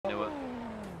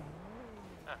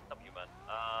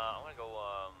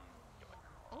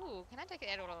I take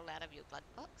it all out of your glove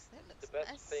box? That looks The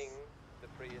best nice. thing, the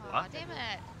Prius. Oh, damn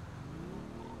it.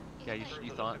 Yeah,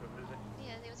 you thought.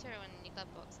 Yeah, there was heroin in your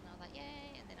glove box, and I was like,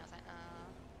 yay, and then I was like,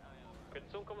 Can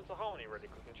someone come into Harmony really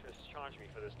quick and just charge me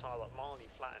for this tile at Marley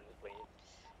Flattens, please?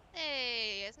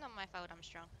 hey, it's not my fault I'm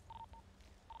strong.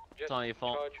 It's not your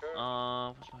fault. Charge her.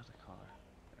 What's the color?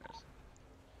 There it is.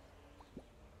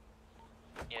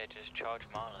 Yeah, just charge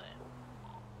Marley.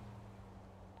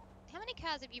 How many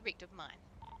cars have you wrecked of mine?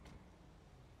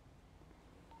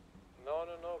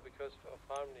 No, because of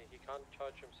Harmony, he can't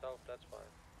charge himself, that's why.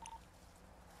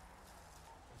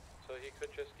 So he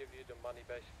could just give you the money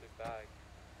basically back.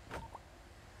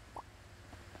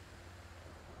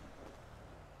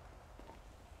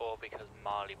 Or because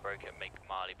Marley broke it, make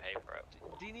Marley pay for it.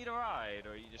 Do you need a ride,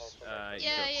 or you just?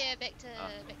 Yeah, back to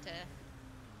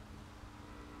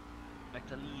Back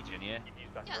to Legion, yeah. He's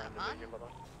back Yeah, around the man. Legion, brother.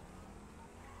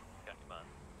 Got you, man.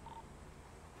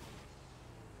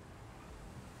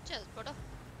 cheers, brother.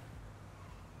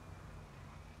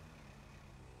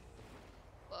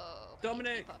 Whoa,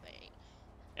 Dominic! puppy.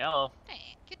 Hello.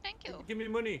 Thank you. Give me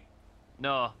money.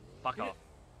 No, fuck Yeah. off.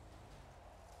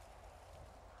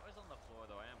 What is on the floor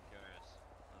though? I am curious.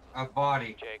 A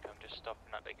body. Jake, I'm just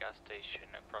stopping at the gas station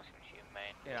across from Hume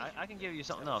Main. Yeah, I can give you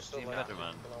something else. It's even better,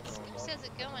 man. How's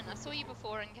it going? I saw you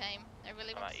before in game. I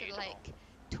really wanted to like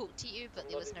talk to you, but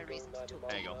there was no reason to talk There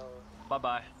to you you. go. Bye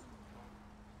bye.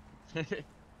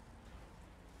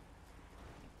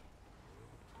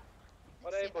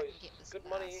 But Let's see hey if I can boys, get this good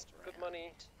money, last good round.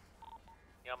 money.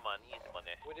 Yeah, money is money.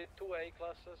 We did 2 A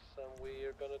classes and we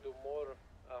are gonna do more,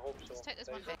 I hope so. Let's take this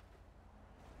one back.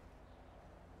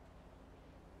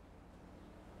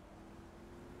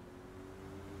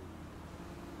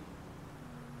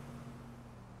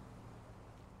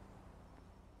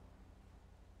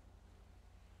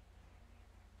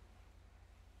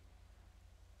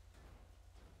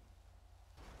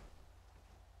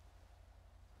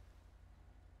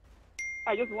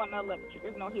 I just want to let you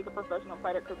guys know he's a professional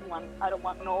fighter because one, I don't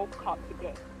want no cop to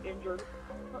get injured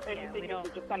or anything. we don't.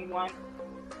 It's just anyone.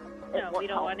 No, we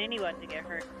don't want anyone to get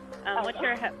hurt.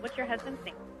 What's your husband's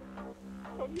name?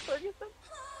 Tony Ferguson?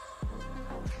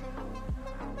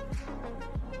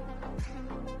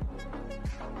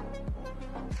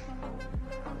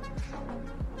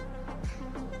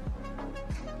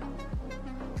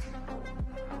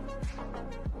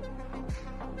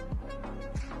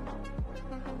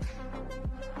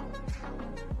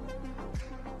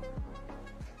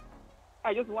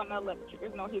 I just want to let you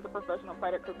guys know he's a professional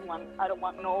fighter because one, I don't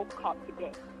want no cop to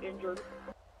get injured.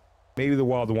 Maybe the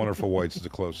Wild and Wonderful Whites is a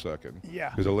close second.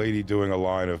 Yeah. There's a lady doing a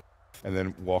line of, and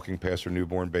then walking past her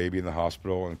newborn baby in the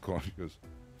hospital, and she goes,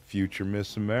 "Future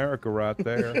Miss America right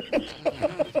there."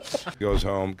 Goes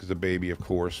home because the baby, of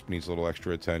course, needs a little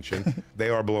extra attention. They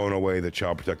are blown away that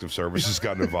Child Protective Services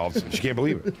got involved. She can't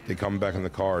believe it. They come back in the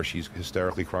car. She's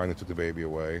hysterically crying. They took the baby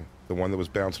away. The one that was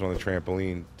bouncing on the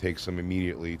trampoline takes them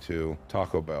immediately to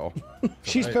Taco Bell.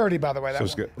 She's 30, by the way. So That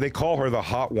it's one. good. They call her the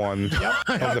hot one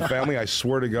of the family. I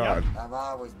swear to God. I've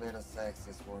always been a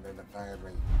sexist one in the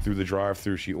family. Through the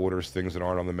drive-through, she orders things that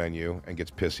aren't on the menu and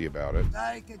gets pissy about it.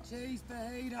 Steak and cheese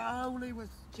fajita only with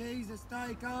cheese and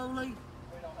steak only.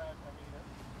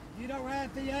 You don't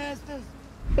have fiestas?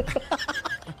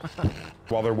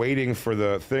 While they're waiting for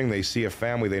the thing, they see a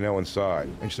family they know inside.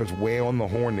 And she starts wailing the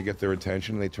horn to get their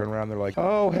attention. And they turn around, they're like,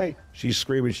 "Oh, hey." She's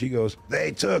screaming. She goes,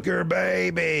 "They took her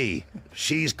baby.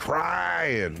 She's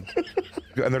crying."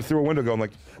 And they're through a window going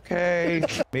like, "Okay."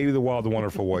 Maybe the Wild and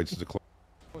Wonderful Whites is a close.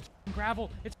 It's gravel.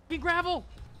 It's gravel.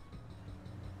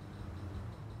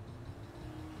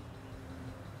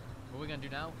 What are we gonna do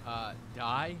now?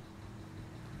 Die?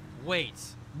 Wait.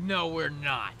 No, we're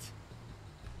not.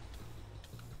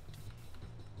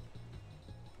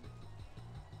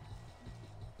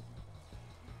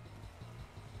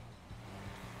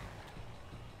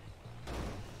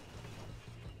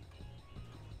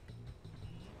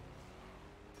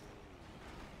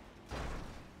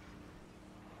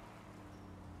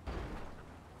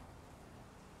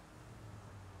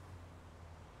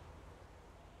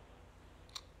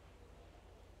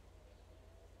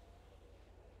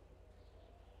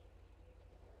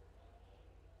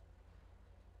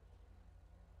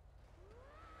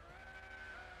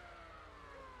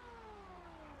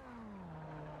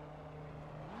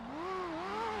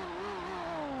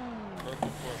 Purple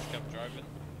Porsche kept driving.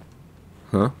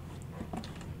 Huh?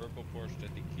 Purple Porsche, I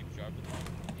think, keeps driving.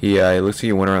 Yeah, it looks like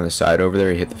he went around the side over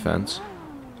there. He hit the fence.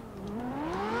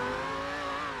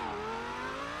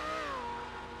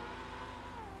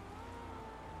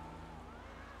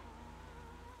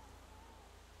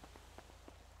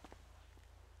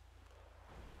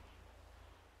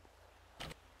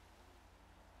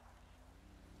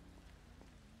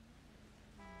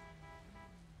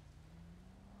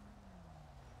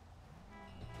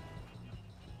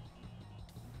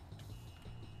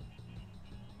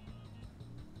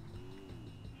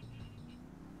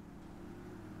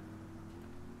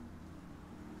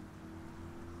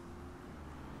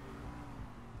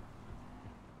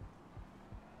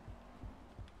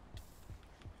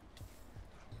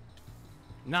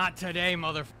 Not today,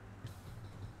 mother.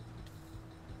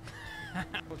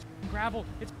 It's gravel.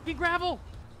 It's gravel.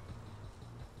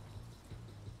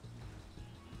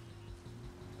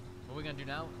 What are we gonna do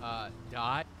now?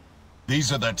 Die?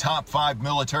 These are the top 5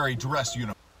 military dress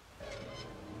uniforms.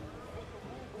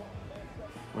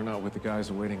 We're not with the guys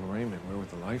awaiting arraignment. We're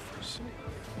with the lifers.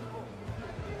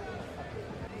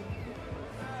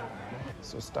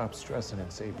 So stop stressing and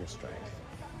save your strength.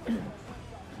 You're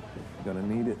gonna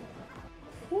need it.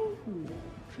 Woo!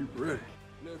 She ready.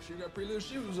 Look, she got pretty little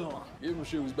shoes on. Give me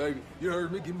shoes, baby. You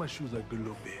heard me. Give my shoes like a good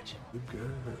little bitch. Good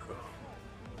girl.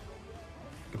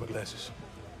 Give my glasses.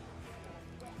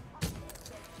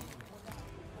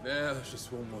 Now, there's just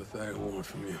one more thing I want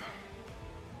from you.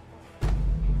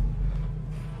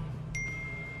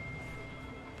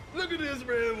 Look at this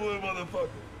redwood motherfucker.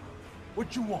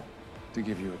 What you want? To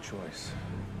give you a choice.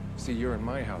 See, you're in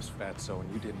my house, Fatso,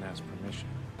 and you didn't ask permission.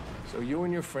 So you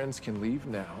and your friends can leave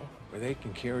now, or they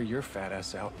can carry your fat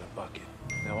ass out in a bucket.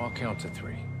 Now I'll count to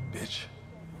 3. Bitch,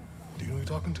 do you know who you're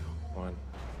talking to? 1,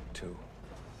 2.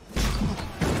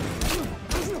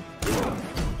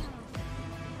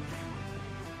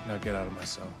 Now get out of my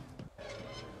cell.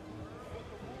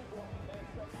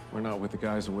 We're not with the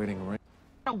guys awaiting arraignment.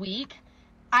 A week?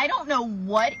 I don't know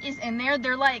what is in there.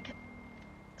 They're like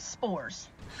spores.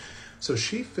 So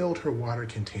she filled her water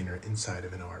container inside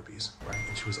of an Arby's, right?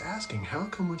 And she was asking, how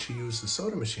come when she used the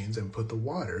soda machines and put the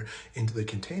water into the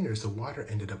containers, the water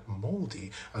ended up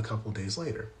moldy a couple days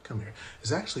later? Come here.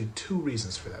 There's actually 2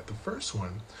 reasons for that. The first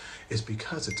one is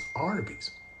because it's Arby's.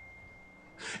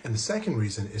 And the second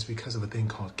reason is because of a thing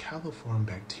called coliform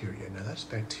bacteria. Now that's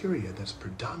bacteria that's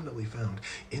predominantly found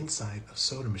inside of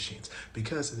soda machines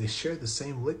because they share the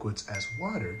same liquids as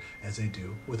water as they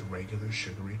do with regular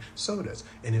sugary sodas.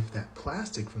 And if that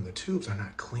plastic from the tubes are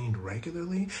not cleaned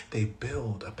regularly, they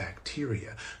build a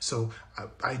bacteria. So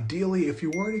ideally, if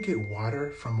you were to get water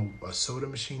from a soda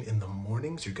machine in the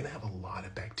mornings, you're gonna have a lot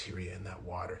of bacteria in that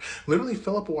water. Literally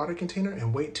fill up a water container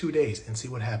and wait 2 days and see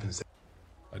what happens.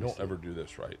 I don't ever do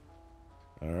this right.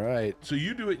 All right. So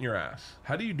you do it in your ass.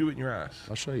 How do you do it in your ass?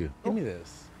 I'll show you. Give me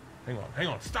this. Hang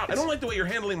on, stop. I don't like the way you're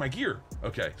handling my gear.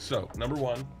 Okay, so number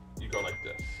 1, you go like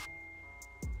this.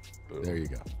 Boom. There you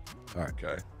go. All right.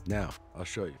 Okay. Now, I'll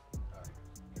show you.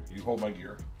 You hold my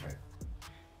gear. Okay.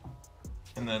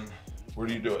 And then, where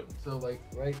do you do it? So like,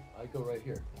 I go right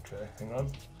here. Okay, hang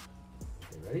on.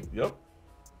 Okay, ready? Yep.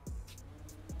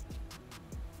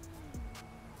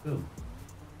 Boom.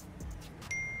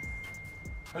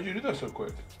 How'd you do that so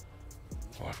quick?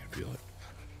 Oh, I can feel it.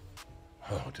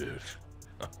 Oh, dude.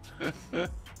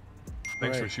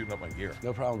 Thanks for shooting up my gear.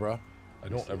 No problem, bro. I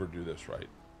don't ever do this right.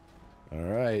 All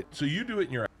right. So you do it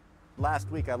in your...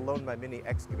 Last week, I loaned my mini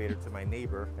excavator to my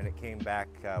neighbor, and it came back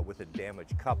with a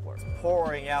damaged coupler.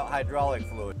 Pouring out hydraulic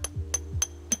fluid.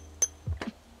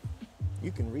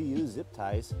 You can reuse zip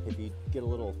ties if you get a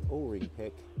little O-ring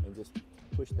pick and just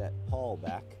push that pawl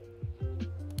back.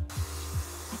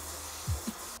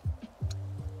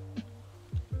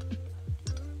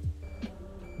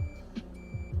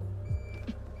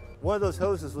 One of those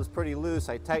hoses was pretty loose.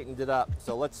 I tightened it up.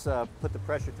 So let's put the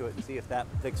pressure to it and see if that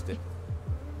fixed it.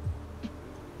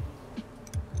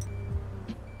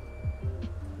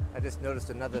 I just noticed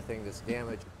another thing that's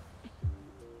damaged.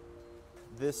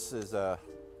 This is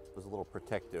was a little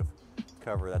protective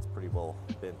cover that's pretty well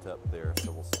bent up there.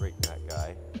 So we'll straighten that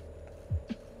guy.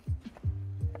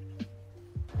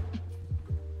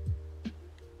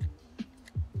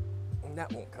 And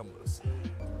that won't come loose.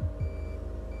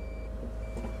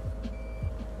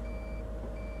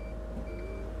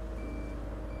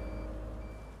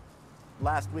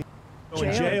 Last week. So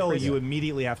in jail, you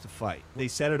immediately have to fight. They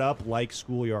set it up like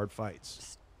schoolyard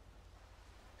fights.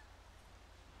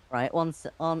 Right,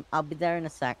 I'll be there in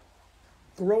a sec.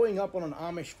 Growing up on an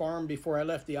Amish farm before I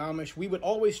left the Amish, we would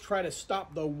always try to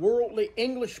stop the worldly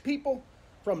English people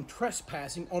from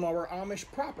trespassing on our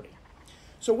Amish property.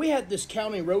 So we had this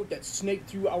county road that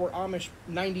snaked through our Amish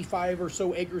 95 or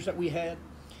so acres that we had.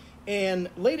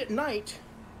 And late at night,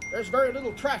 there's very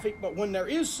little traffic, but when there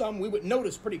is some, we would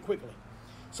notice pretty quickly.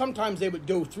 Sometimes they would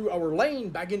go through our lane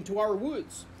back into our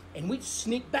woods, and we'd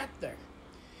sneak back there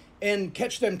and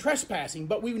catch them trespassing,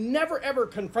 but we never ever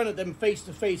confronted them face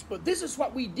to face. But this is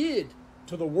what we did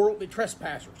to the worldly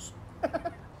trespassers.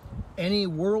 Any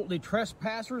worldly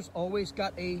trespassers always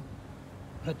got a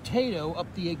potato up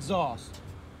the exhaust.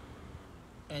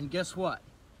 And guess what?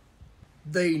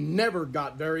 They never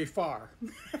got very far.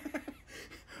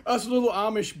 Us little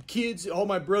Amish kids, all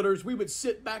my brothers, we would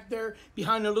sit back there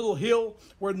behind a little hill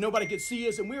where nobody could see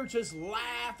us, and we were just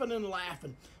laughing and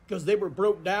laughing because they were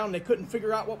broke down. They couldn't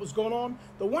figure out what was going on.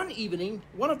 The one evening,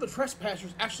 one of the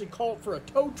trespassers actually called for a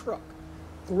tow truck.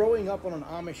 Growing up on an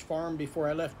Amish farm before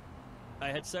I left, I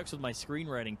had sex with my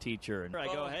screenwriting teacher, and I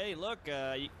go, hey, look,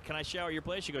 can I shower at your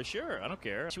place? She goes, sure, I don't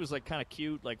care. She was like kind of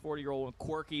cute, like 40-year-old,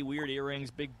 quirky, weird earrings,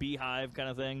 big beehive kind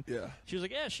of thing. Yeah. She was like,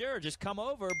 yeah, sure, just come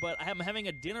over, but I'm having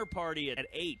a dinner party at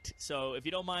 8, so if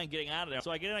you don't mind getting out of there.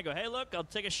 So I get in, I go, hey, look, I'll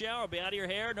take a shower, I'll be out of your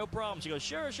hair, no problem. She goes,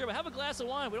 sure, but have a glass of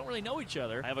wine. We don't really know each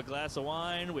other. I have a glass of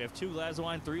wine, we have 2 glasses of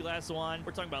wine, 3 glasses of wine.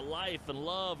 We're talking about life and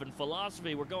love and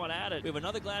philosophy. We're going at it. We have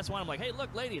another glass of wine. I'm like, hey,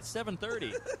 look, lady, it's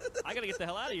 7:30. I got to get the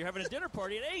hell out of here. You're having a dinner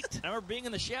party at 8. I remember being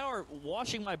in the shower,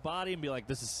 washing my body, and be like,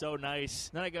 this is so nice.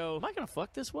 Then I go, am I going to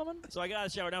fuck this woman? So I got out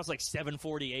of the shower. Now it's like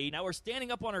 7:48. Now we're standing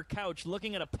up on her couch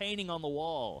looking at a painting on the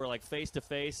wall. We're like face to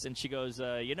face, and she goes,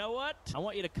 you know what? I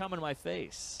want you to come in my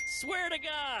face. Swear to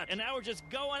God. And now we're just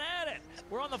going at it.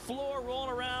 We're on the floor,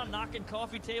 rolling around, knocking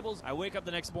coffee tables. I wake up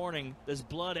the next morning. There's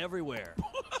blood everywhere.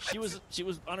 She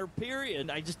was on her period.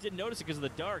 I just didn't notice it because of the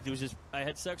dark. It was just, I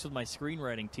had sex with my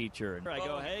screenwriting teacher. And I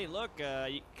go, hey, look,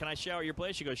 can I shower at your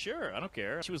place? She goes, sure, I don't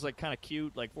care. She was like kind of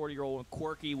cute, like 40-year-old,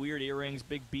 quirky, weird earrings,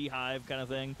 big beehive kind of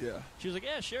thing. Yeah. She was like,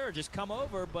 yeah, sure, just come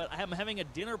over, but I'm having a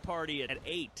dinner party at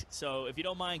 8, so if you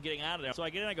don't mind getting out of there. So I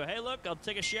get in, I go, hey, look, I'll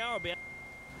take a shower, I'll be out.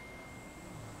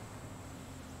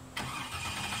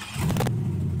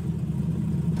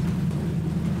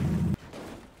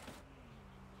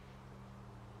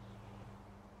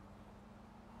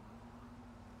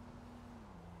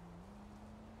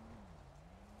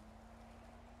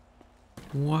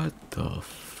 What the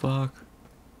fuck?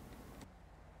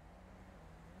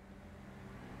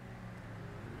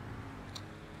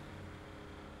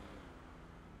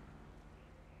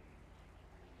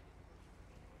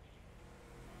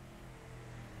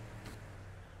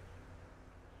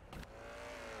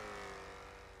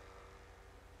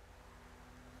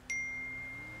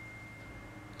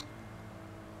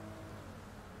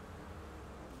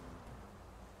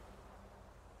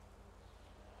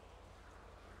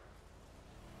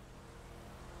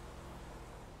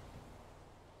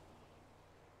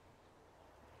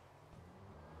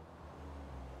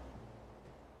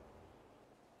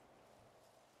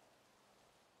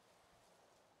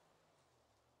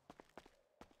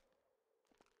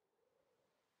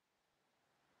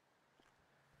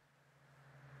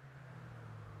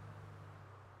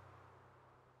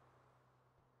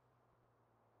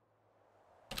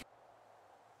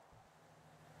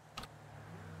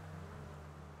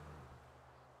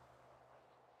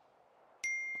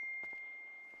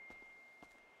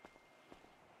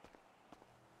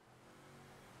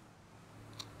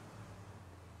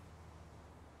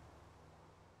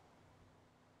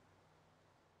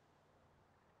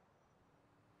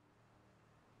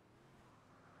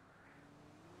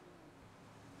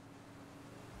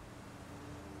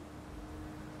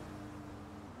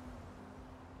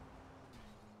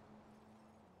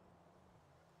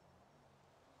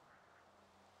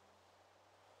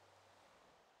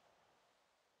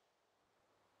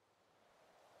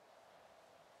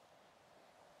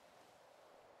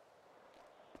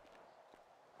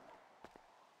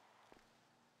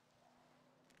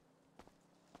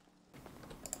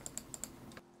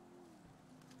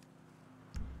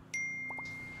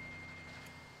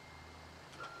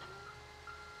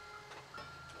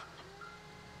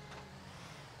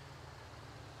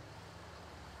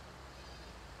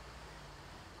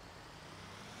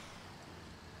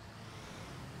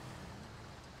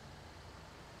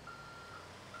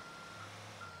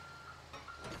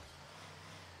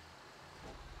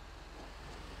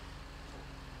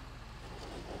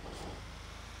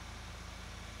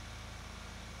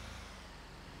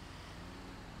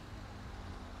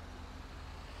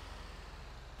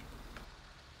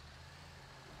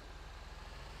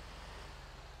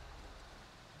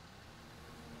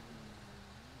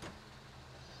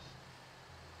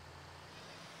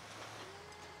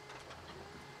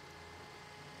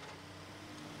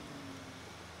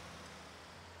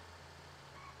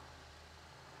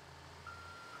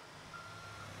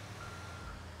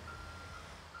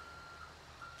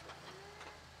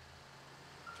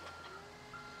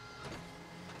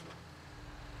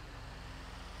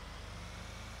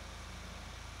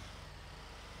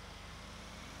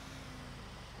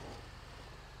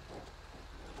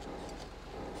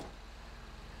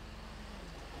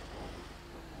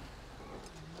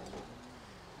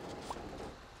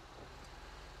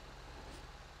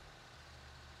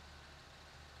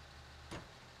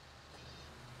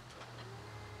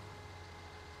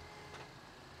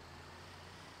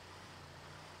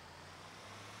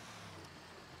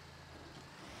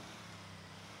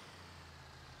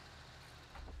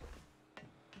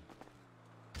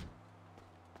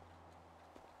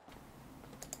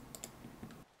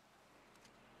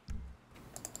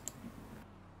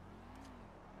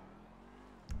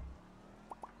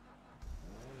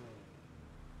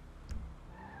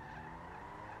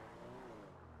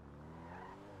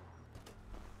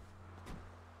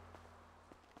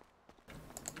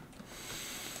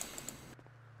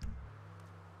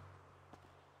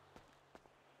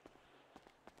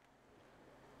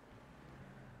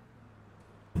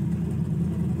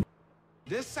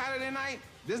 This Saturday night,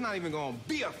 there's not even gonna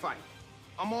be a fight.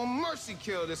 I'm gonna mercy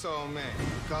kill this old man.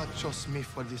 God chose me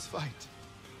for this fight.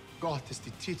 God is the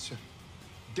teacher.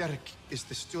 Derek is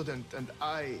the student, and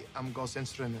I am God's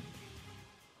instrument.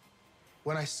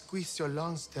 When I squeeze your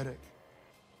lungs, Derek,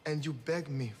 and you beg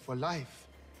me for life,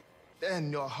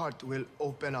 then your heart will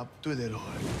open up to the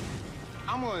Lord.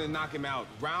 I'm gonna knock him out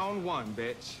round one,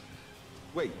 bitch.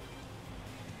 Wait.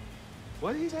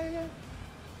 What did he say again?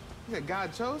 He said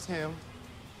God chose him.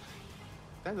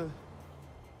 That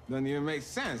doesn't even make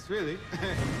sense, really.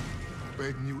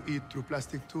 When you eat through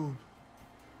plastic tube,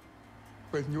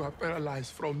 when you are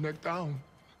paralyzed from neck down,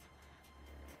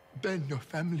 then your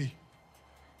family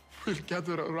will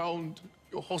gather around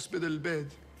your hospital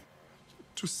bed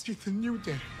to see the new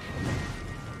day.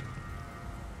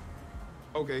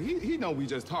 Okay, he know we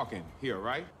just talking here,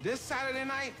 right? This Saturday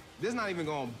night, there's not even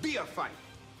gonna be a fight.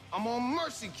 I'm gonna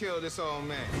mercy kill this old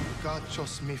man. God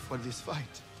chose me for this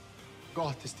fight.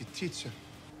 God is the teacher.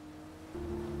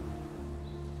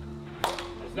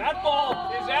 That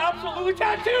ball is absolutely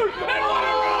tattooed! And what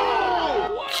a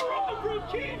roll! What a roll from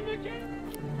Keane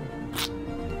McKinnon!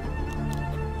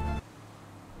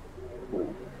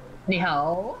 你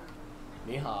好。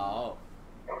你好。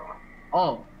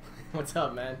哦。What's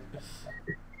up, man?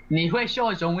 你会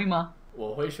说中文吗？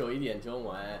我会说一点中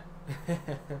文。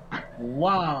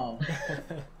哇。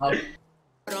好。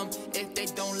 If they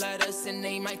don't let us in,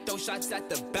 they might throw shots at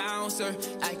the bouncer.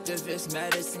 Activist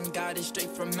medicine got it straight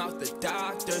from out the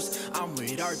doctors. I'm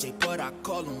with RJ, but I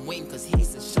call him Wayne cause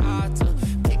he's a shotter.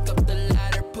 Pick up the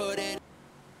ladder, put it.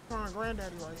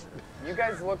 Granddaddy right here. You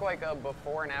guys look like a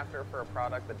before and after for a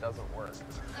product that doesn't work.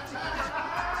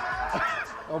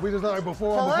 Oh, we just like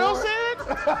before For and real, before? Sid?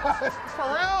 For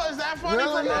real? Is that funny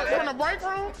Really? from the break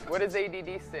room? What does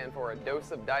ADD stand for? A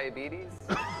dose of diabetes?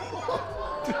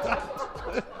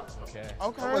 Okay.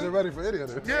 Okay. I wasn't ready for any of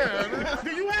this. Yeah.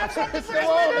 Do you have something for this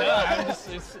Come on, nigga? man. No,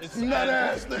 It's nut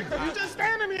ass nigga. You just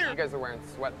standing here. You guys are wearing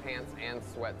sweatpants and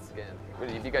sweat skin.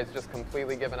 Have you guys just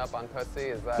completely given up on pussy?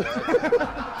 Is that it?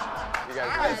 You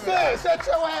guys I said, shut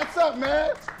your ass up,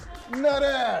 man. Nut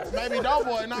ass. Maybe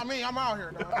Doughboy, not me. I'm out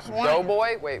here, dog.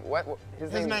 Doughboy? Wait, what?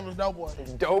 His name is Doughboy.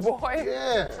 Doughboy?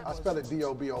 Yeah. I spell it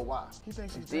D-O-B-O-Y. He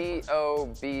thinks he's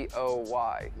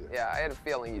D-O-B-O-Y. Yeah, I had a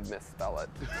feeling you'd misspell it.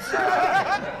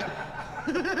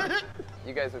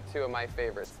 You guys are two of my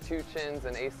favorites, 2 Chins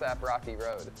and ASAP Rocky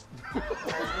Road.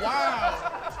 Wow.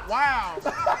 Wow.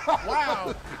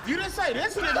 Wow. You didn't say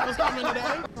this nigga was coming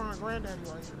today. Granddaddy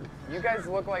right here. You guys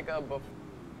look like a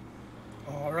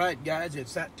All right, guys,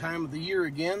 it's that time of the year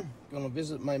again. Gonna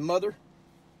visit my mother.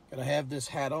 Gotta have this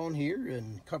hat on here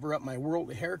and cover up my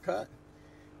worldly haircut.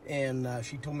 And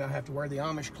she told me I have to wear the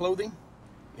Amish clothing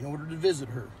in order to visit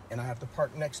her. And I have to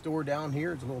park next door down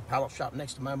here. It's a little pallet shop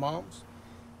next to my mom's.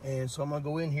 And so I'm gonna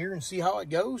go in here and see how it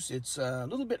goes. It's a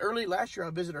little bit early. Last year I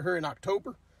visited her in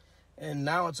October, and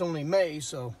now it's only May,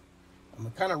 so I'm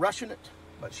kind of rushing it.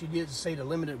 But she did say to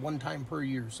limit it 1 time per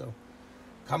year, so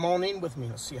come on in with me.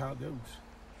 Let's see how it goes.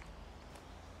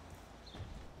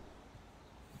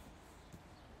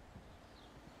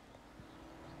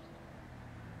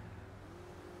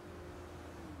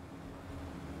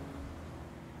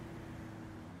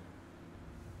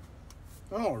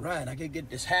 All right, I gotta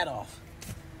get this hat off. A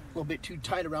little bit too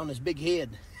tight around this big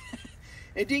head.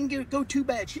 It didn't go too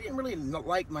bad. She didn't really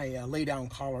like my lay-down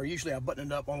collar. Usually I button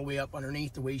it up all the way up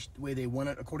underneath the way they want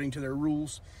it according to their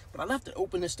rules. But I left it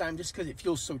open this time just because it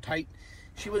feels so tight.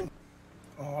 She wouldn't.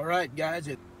 All right, guys.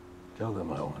 Tell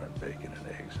them I wanted bacon and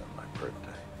eggs on my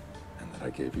birthday, and that I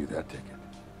gave you that ticket.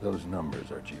 Those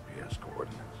numbers are GPS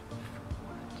coordinates.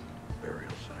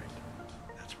 Burial site.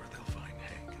 That's where they'll find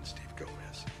Hank and Steve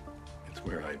Gomez. It's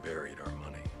where I buried our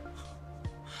money.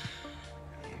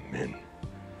 And the men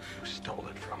who stole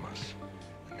it from us,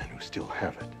 the men who still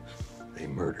have it, they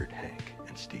murdered Hank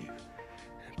and Steve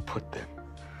and put them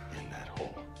in that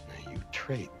hole. Now you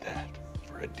trade that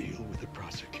for a deal with the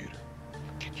prosecutor.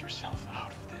 Get yourself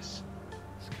out of this.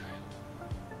 Skylar,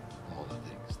 all the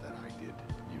things that I did,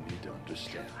 you need to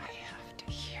understand. I have to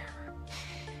hear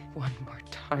one more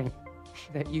time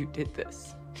that you did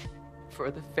this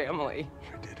for the family.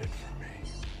 I did it for me.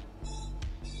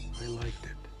 I liked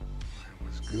it. I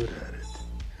was good at it.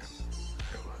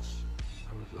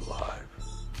 I was alive.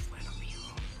 I'll be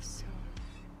home soon.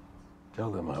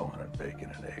 Tell them I wanted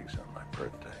bacon and eggs on my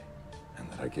birthday, and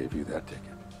that I gave you that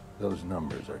ticket. Those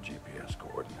numbers are GPS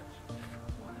coordinates.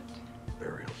 What?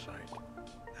 Burial site.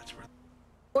 That's where.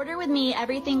 Order with me,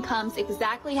 everything comes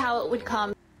exactly how it would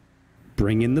come.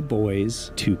 Bring in the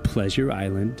boys to Pleasure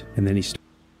Island, and then he.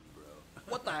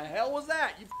 What the hell was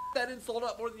that? You that didn't sold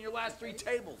out more than your last 3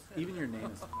 tables. Even your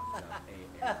name is.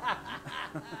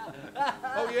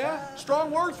 Oh yeah?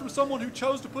 Strong words from someone who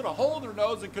chose to put a hole in their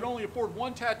nose and could only afford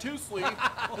 1 tattoo sleeve.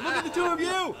 And look at the 2 of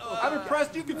you. I'm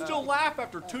impressed you can still laugh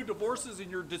after 2 divorces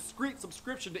and your discreet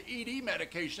subscription to ED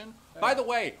medication. By the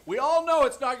way, we all know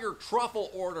it's not your truffle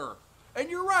order. And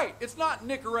you're right, it's not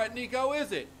Nicorette Nico,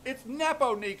 is it? It's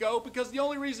Nepo Nico, because the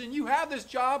only reason you have this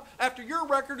job after your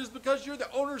record is because you're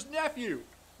the owner's nephew.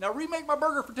 Now remake my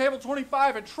burger for table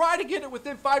 25 and try to get it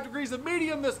within 5 degrees of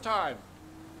medium this time.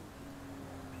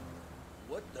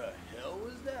 What the hell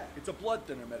was that? It's a blood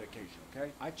thinner medication,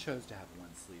 okay? I chose to have 1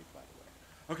 sleeve, by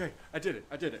the way. Okay, I did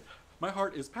it. My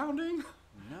heart is pounding.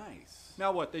 Nice.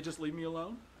 Now what, they just leave me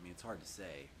alone? I mean, it's hard to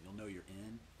say. You'll know you're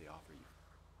in, they offer you.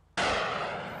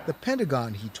 The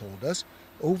Pentagon, he told us,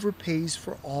 overpays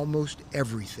for almost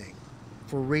everything.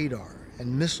 For radar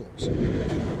and missiles,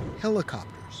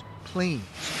 helicopters, planes,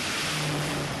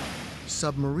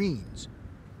 submarines,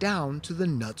 down to the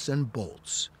nuts and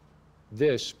bolts.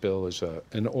 This, Bill, is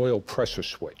an oil pressure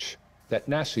switch that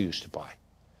NASA used to buy.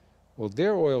 Well,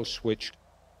 their oil switch,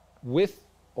 with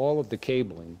all of the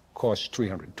cabling, costs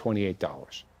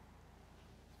 $328.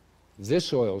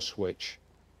 This oil switch,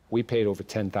 we paid over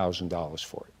 $10,000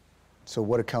 for it. So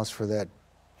what accounts for that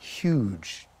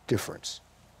huge difference?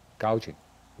 Gouging.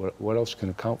 What else can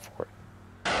account for it?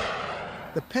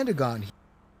 The Pentagon.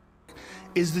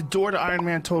 Is the door to Iron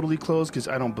Man totally closed? Because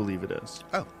I don't believe it is.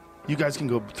 Oh. You guys can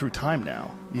go through time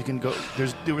now. You can go,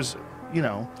 there was, you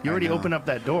already opened up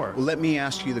that door. Well, let me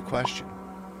ask you the question.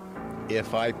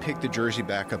 If I pick the jersey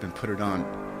back up and put it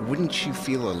on, wouldn't you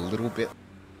feel a little bit?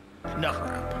 No.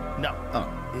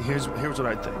 Oh. Here's what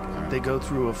I think. They go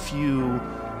through a few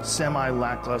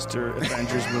semi-lackluster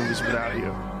Avengers movies without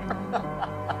you.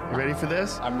 You ready for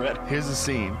this? I'm ready. Here's the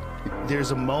scene.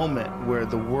 There's a moment where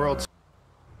the world...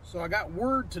 So I got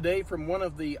word today from one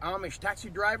of the Amish taxi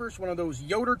drivers, one of those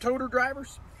yoder-toter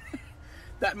drivers,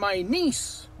 that my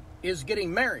niece is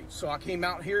getting married. So I came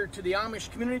out here to the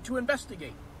Amish community to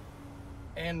investigate.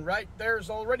 And right there's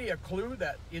already a clue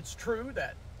that it's true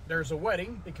that there's a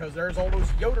wedding, because there's all those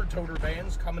yoder-toter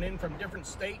vans coming in from different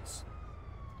states.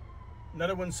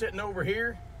 Another one sitting over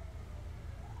here.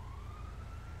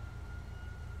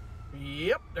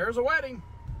 Yep, there's a wedding.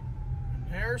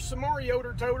 And there's some more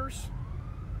yoder-toters.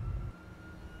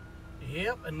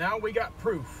 Yep, and now we got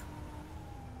proof.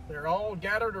 They're all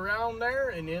gathered around there,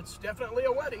 and it's definitely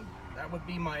a wedding. That would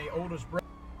be my oldest brother.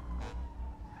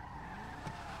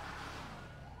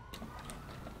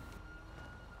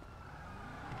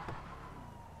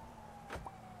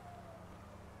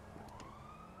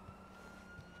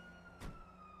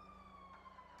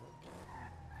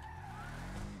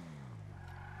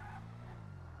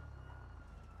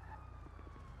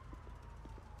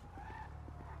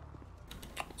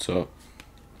 What's up?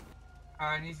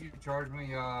 I need you to charge me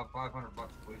 $500,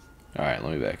 please. Alright,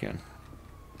 let me back in.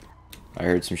 I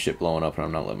heard some shit blowing up and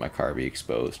I'm not letting my car be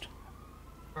exposed.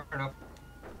 Fair enough.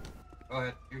 Go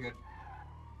ahead, you're good.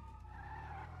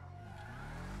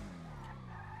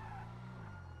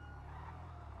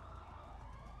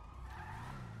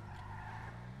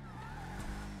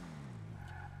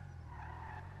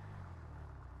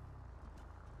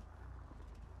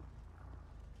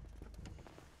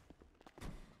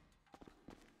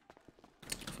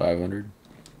 $500.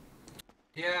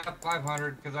 Yeah,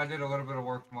 500, because I did a little bit of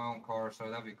work to my own car, so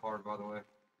that'd be covered, by the way.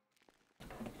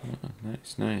 Oh,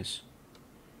 nice.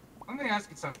 Let me ask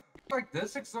you something. Like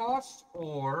this exhaust,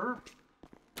 or...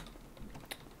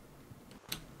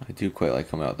 I do quite like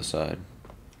coming out the side.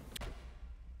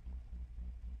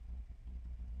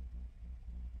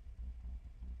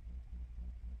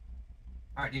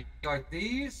 Alright, do you like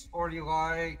these, or do you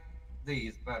like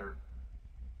these better?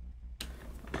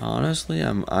 Honestly,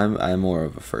 I'm more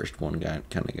of a first one guy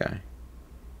kind of guy.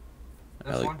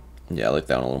 This one? Yeah, I like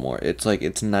that one a little more. It's like,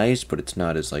 it's nice, but it's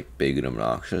not as like big and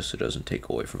obnoxious. It doesn't take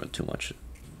away from it too much.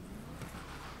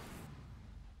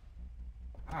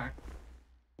 Alright.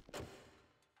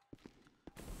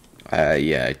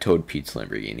 Yeah, I towed Pete's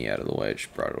Lamborghini out of the way. I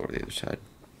just brought it over to the other side.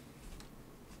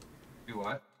 Do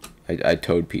what? I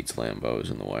towed Pete's Lambo. It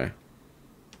was in the way.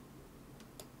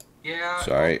 Yeah.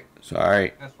 Sorry.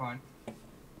 That's fine.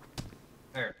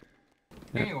 There.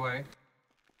 Yeah. Anyway.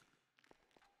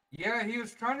 Yeah, he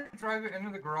was trying to drive it into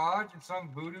the garage and some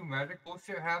voodoo magic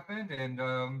bullshit happened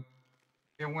and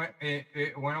it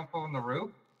went up on the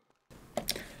roof.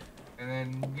 And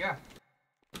then yeah.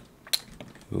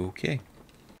 Okay.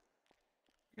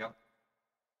 Yep.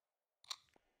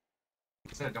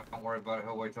 He said don't worry about it,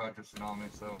 he'll wait till after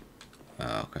tsunami, so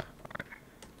okay.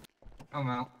 I'm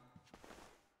out.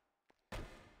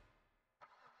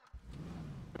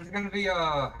 gonna be a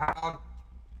how.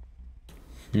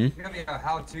 There's gonna be a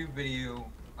how-to video,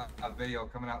 a video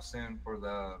coming out soon for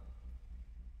the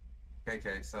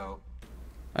KK. So.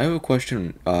 I have a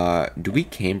question. Do we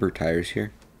camber tires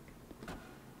here?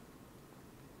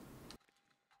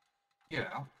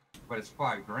 Yeah, but it's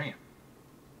 $5,000.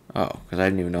 Oh, because I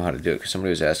didn't even know how to do it. Because somebody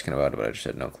was asking about it, but I just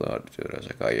had no clue how to do it. I was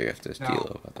like, oh, you have to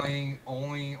deal about that.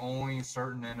 Only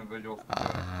certain individuals.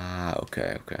 Ah,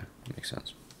 okay. Makes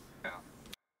sense. Yeah.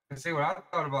 And see, what I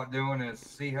thought about doing is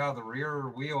see how the rear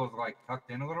wheel is like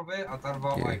tucked in a little bit. I thought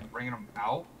about like bringing them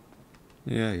out.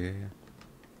 Yeah.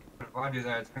 But if I do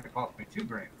that, it's gonna cost me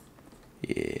 $2,000.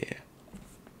 Yeah.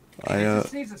 It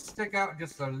just needs to stick out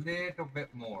just a little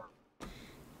bit more.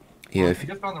 Yeah.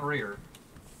 Just on the rear.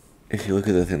 If you look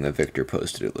at the thing that Victor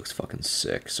posted, it looks fucking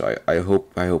sick. So I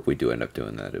hope we do end up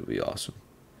doing that. It would be awesome.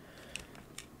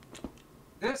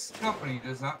 This company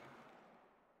does not.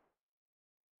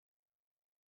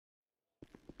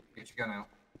 Get your gun out.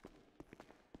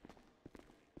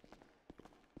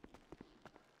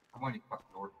 Come on, you fucking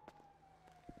door.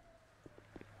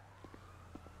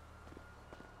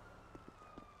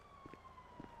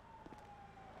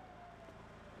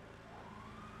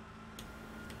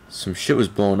 Some shit was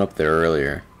blowing up there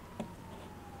earlier.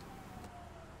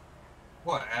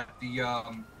 What, at the,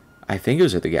 I think it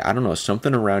was at the gate. I don't know.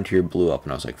 Something around here blew up,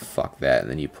 and I was like, fuck that.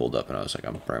 And then you pulled up, and I was like,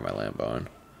 I'm bringing my Lambo in.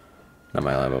 Not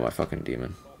my Lambo, my fucking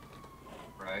demon.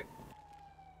 Right.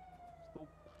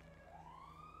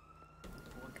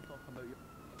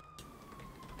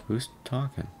 Who's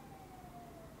talking?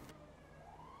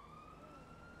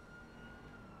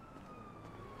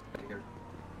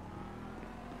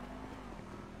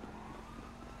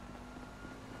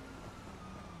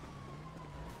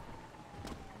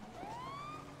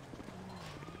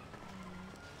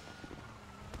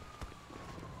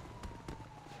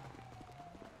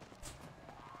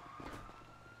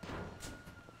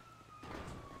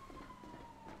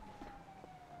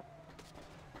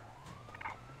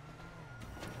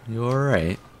 You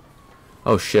alright?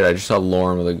 Oh shit, I just saw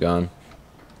Lauren with a gun.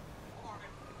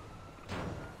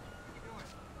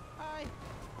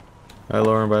 Hi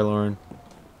Lauren, bye Lauren.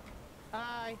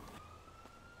 Hi.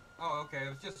 Oh, okay, it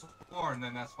was just Lauren,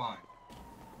 then that's fine.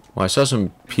 Well, I saw some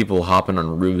people hopping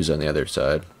on roofs on the other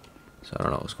side. So I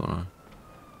don't know what's going on.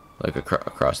 Like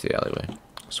across the alleyway.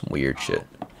 Some weird shit.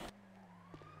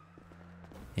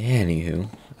 Anywho,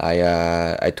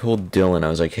 I told Dylan, I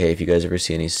was like, hey, if you guys ever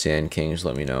see any Sand Kings,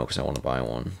 let me know, because I want to buy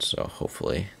one. So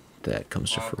hopefully that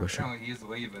comes to fruition. Apparently he's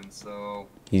leaving, so...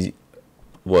 He's...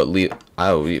 What, leave?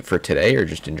 Oh, for today or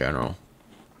just in general?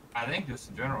 I think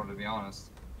just in general, to be honest.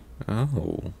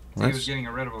 Oh. He was getting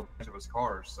rid of a bunch of his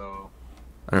cars, so...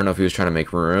 I don't know if he was trying to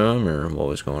make room or what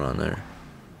was going on there.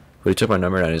 But he took my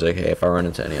number down. He's like, hey, if I run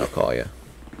into any, I'll call you.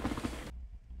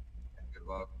 Good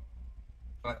luck.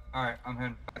 But, alright, I'm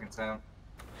heading back in town.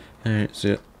 Alright, see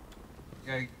ya.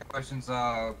 Yeah, you got questions,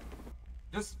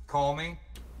 just call me.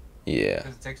 Yeah.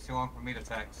 Because it takes too long for me to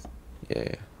text.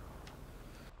 Yeah.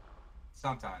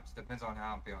 Sometimes. Depends on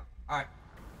how I'm feeling. Alright.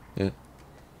 Yeah.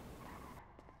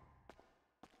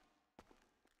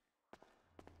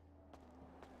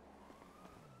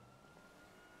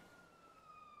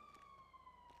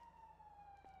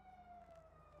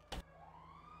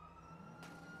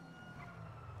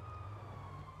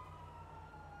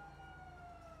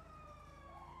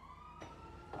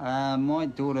 My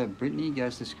daughter Brittany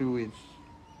goes to school with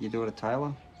your daughter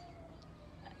Taylor.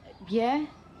 Yeah.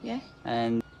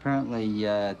 And apparently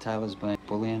Taylor's been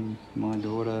bullying my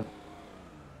daughter.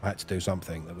 I had to do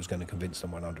something that was going to convince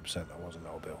them 100% that I wasn't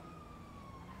Old Bill.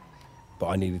 But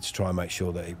I needed to try and make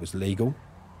sure that it was legal.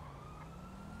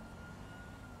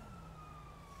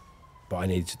 But I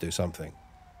needed to do something.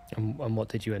 And what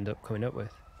did you end up coming up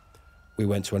with? We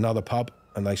went to another pub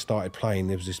and they started playing.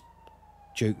 There was this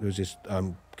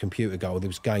computer goal. There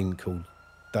was a game called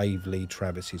Dave Lee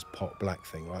Travis's Pot Black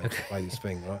thing, right? Okay. Play this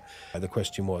thing, right? And the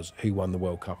question was, who won the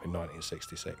World Cup in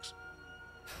 1966?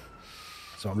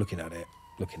 So I'm looking at it.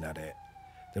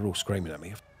 They're all screaming at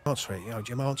me, answer it,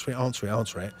 Jim, answer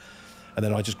it. And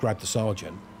then I just grabbed the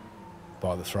sergeant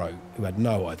by the throat, who had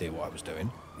no idea what I was doing.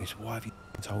 He said, why have you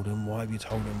told them? Why have you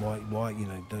told them? Why,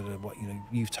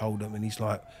 you've told them. And he's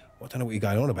like, well, I don't know what you're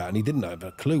going on about. And he didn't have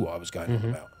a clue what I was going on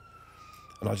about.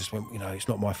 And I just went, it's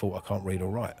not my fault I can't read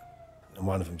or write. And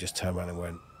one of them just turned around and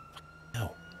went,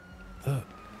 no, look.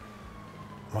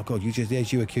 My God,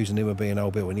 there's you accusing him of being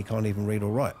Old Bill and he can't even read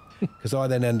or write. Because I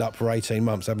then end up for 18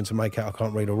 months having to make out I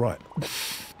can't read or write.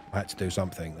 I had to do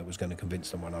something that was going to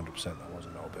convince them 100% that I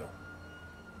wasn't Old Bill.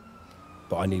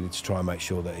 But I needed to try and make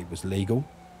sure that it was legal.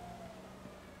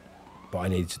 But I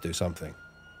needed to do something.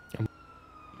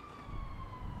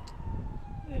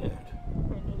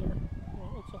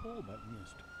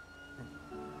 honest.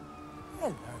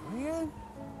 Hello, Ian.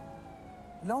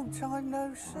 Long time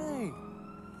no see.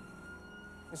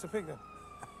 Mr. Pigden.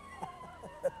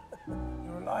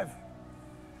 You're alive.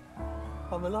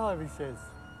 I'm alive, he says.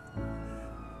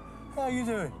 How are you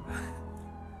doing?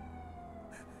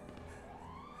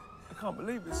 I can't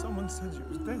believe it. Someone said you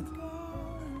was dead.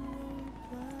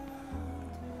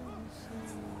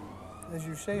 As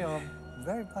you see, I'm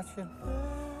very much in,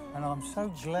 and I'm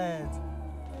so glad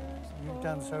you've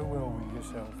done so well with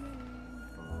yourself.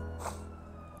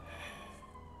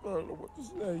 I don't know what to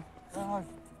say.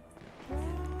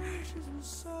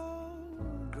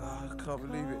 God, I can't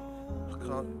believe it. I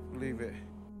can't believe it.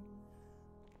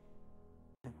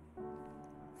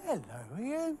 Hello,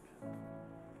 Ian.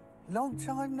 Long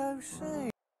time no see.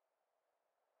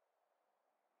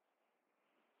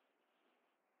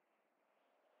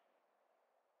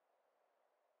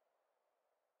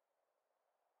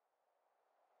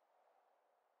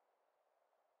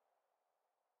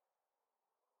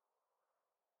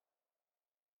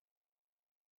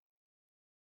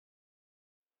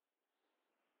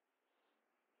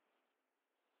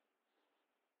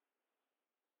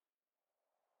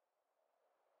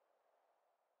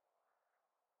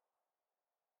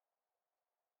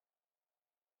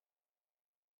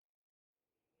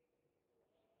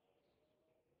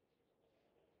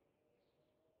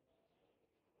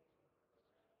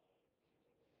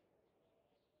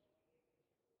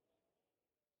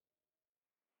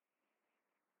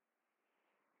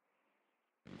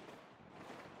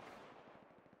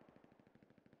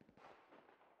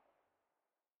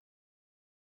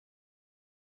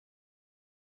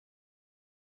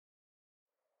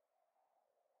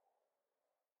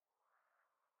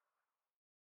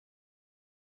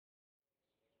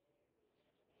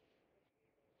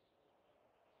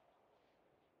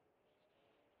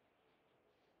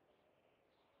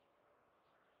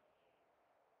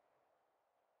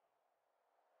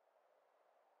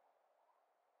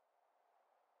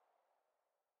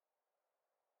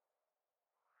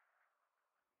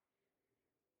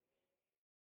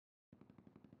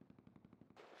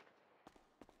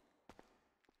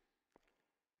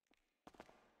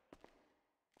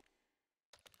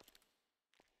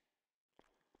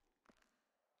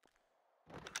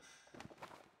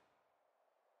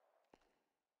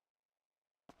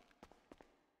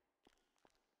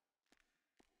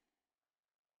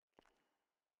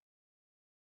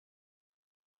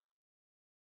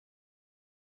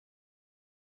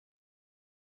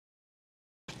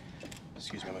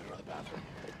 Excuse me, I'm gonna go to the bathroom.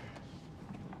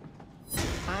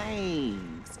 Hi,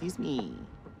 excuse me.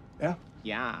 Yeah?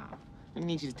 Yeah. I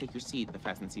need you to take your seat. The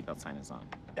fasten seatbelt sign is on.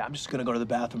 Yeah, I'm just gonna go to the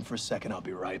bathroom for a second. I'll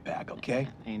be right back, okay?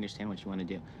 I understand what you want to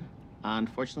do.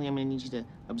 Unfortunately, I'm gonna need you to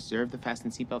observe the fasten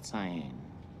seatbelt sign.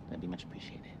 That'd be much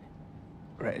appreciated.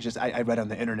 Right, it's just I read on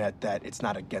the internet that it's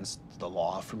not against the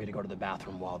law for me to go to the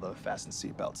bathroom while the fasten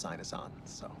seatbelt sign is on,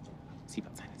 so.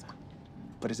 Seatbelt sign is on.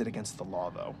 But is it against the law,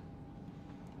 though?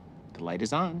 The light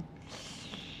is on.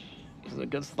 Is it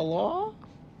against the law?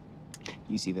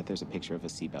 You see that there's a picture of a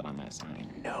seatbelt on that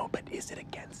sign. No, but is it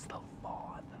against the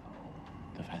law,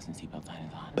 though? The fasten seatbelt sign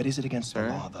is on. But is it against Sir,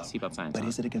 the law, though? Seatbelt sign is But on.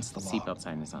 is it against the law? Seatbelt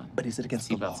sign is on. But is it against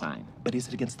the law? Seatbelt sign. But is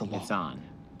it against the law? It's on.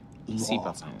 Law.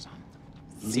 Seatbelt sign is on.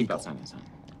 Legal. Seatbelt sign is on.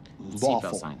 Lawful.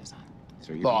 Seatbelt sign is on.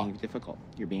 Sir, you're Law. being difficult.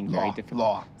 You're being Law. very difficult.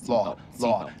 Law. Law. Seatbelt.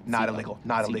 Law. Seatbelt. Not Seatbelt. illegal.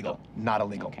 Not illegal. Seatbelt. Not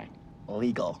illegal. Okay.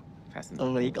 Legal. Fasten.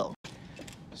 Illegal.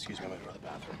 Excuse me, I'm gonna go to the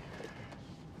bathroom.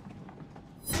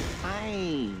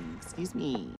 Hi, excuse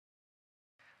me.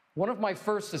 One of my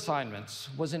first assignments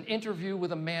was an interview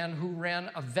with a man who ran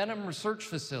a venom research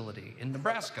facility in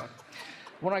Nebraska.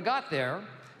 When I got there,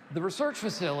 the research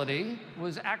facility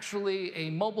was actually a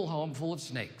mobile home full of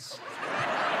snakes.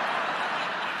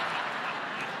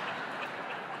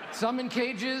 Some in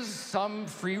cages, some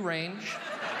free range.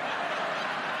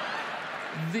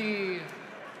 The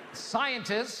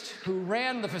scientist who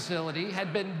ran the facility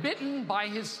had been bitten by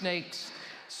his snakes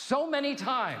so many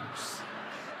times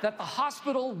that the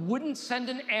hospital wouldn't send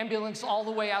an ambulance all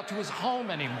the way out to his home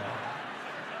anymore.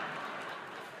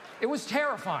 It was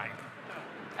terrifying,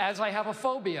 as I have a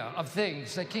phobia of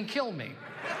things that can kill me.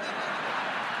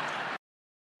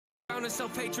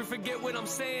 Self-hatred, forget what I'm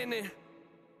saying.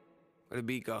 Where the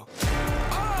beat go?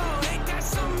 Oh, ain't that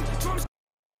something?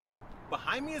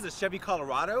 Behind me is a Chevy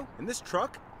Colorado, and this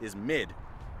truck is mid.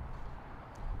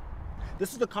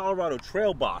 This is the Colorado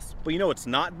Trail Boss, but you know what's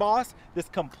not boss? This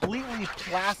completely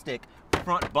plastic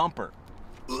front bumper.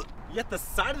 Yet the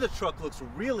side of the truck looks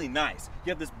really nice. You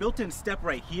have this built-in step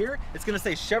right here. It's gonna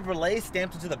say Chevrolet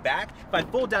stamped into the back. If I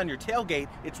fold down your tailgate,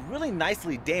 it's really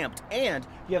nicely damped, and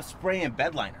you have spray and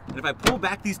bed liner. And if I pull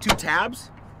back these 2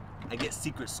 tabs, I get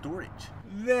secret storage.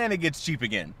 Then it gets cheap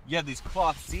again. You have these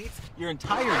cloth seats, your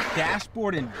entire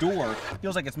dashboard and door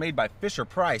feels like it's made by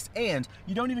Fisher-Price, and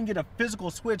you don't even get a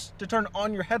physical switch to turn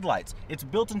on your headlights. It's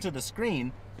built into the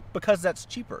screen because that's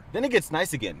cheaper. Then it gets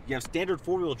nice again. You have standard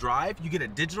 4-wheel drive, you get a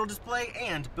digital display,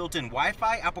 and built-in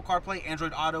Wi-Fi, Apple CarPlay,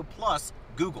 Android Auto, plus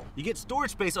Google. You get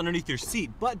storage space underneath your seat,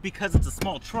 but because it's a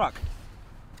small truck,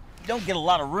 you don't get a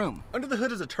lot of room. Under the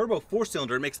hood is a turbo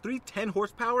 4-cylinder. It makes 310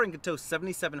 horsepower and can tow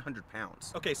 7,700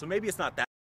 pounds. Okay, so maybe it's not that.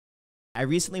 I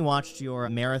recently watched your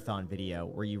marathon video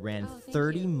where you ran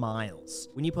 30 miles.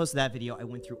 When you posted that video, I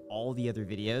went through all the other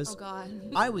videos. Oh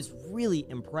God. I was really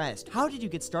impressed. How did you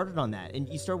get started on that? And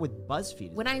you started with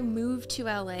BuzzFeed. When I moved to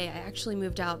LA, I actually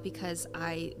moved out because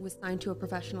I was signed to a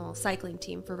professional cycling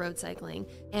team for road cycling.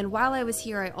 And while I was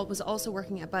here, I was also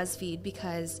working at BuzzFeed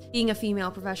because being a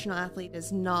female professional athlete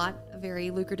is not a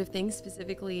very lucrative thing,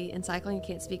 specifically in cycling. I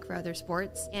can't speak for other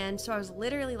sports. And so I was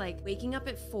literally like waking up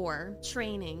at 4,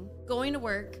 training, going to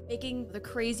work, making the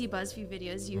crazy BuzzFeed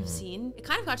videos you've seen. It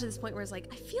kind of got to this point where it's like,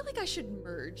 I feel like I should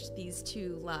merge these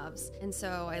 2 loves. And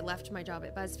so I left my job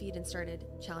at BuzzFeed and started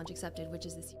Challenge Accepted, which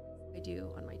is the series I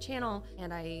do on my channel.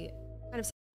 And I kind of...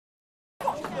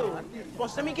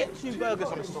 Boss, let me get 2 burgers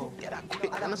on the stove. Get that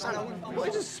quick, understand? Why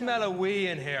does it smell of wee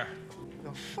in here?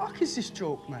 The fuck is this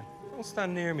joke, man? Don't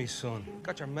stand near me, son.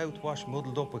 Got your mouthwash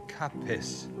muddled up with cat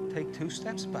piss. Take 2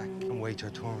 steps back and wait your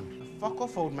turn. Fuck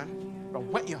off, old man. I'll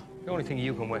wet you. The only thing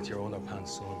you can wet's your underpants,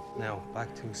 son. Now,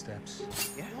 back 2 steps.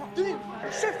 Yeah? Do it.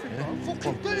 Sheffield,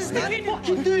 fucking do it, man.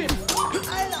 Fucking do it.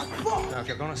 I like fuck. Now, if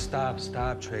you're gonna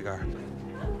stab trigger.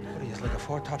 What are you, like a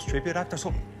 4 Tops tribute act or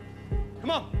something?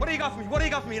 Come on, what do you got for me? What do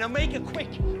you got for me? Now, make it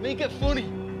quick. Make it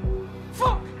funny.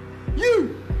 Fuck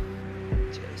you.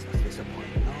 Jeez, that's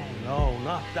disappointing. No,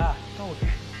 not that. Go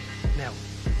again. Now,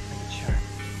 make it sharp.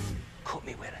 Cut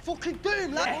me with it. Fucking do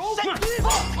it, lad. Yeah, Oh, come on.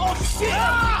 oh, shit.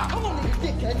 Ah! Come on, you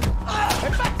dickhead.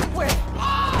 Get back to where?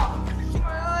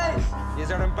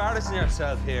 You're embarrassing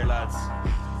yourself here, lads.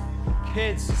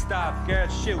 Kids stab,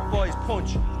 girls shoot, boys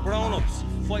punch. Grown-ups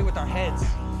fight with their heads.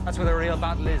 That's where the real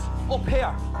battle is. Up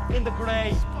here, in the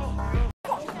grey.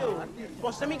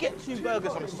 Boss, let me get 2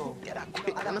 burgers on the stove. Get that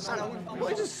quick, understand?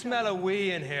 Why does it smell of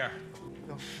wee in here?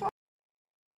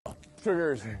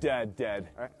 Trigger's dead.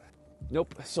 All right.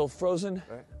 Nope, still frozen.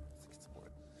 All right.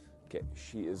 Okay,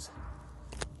 she is.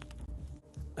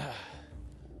 Get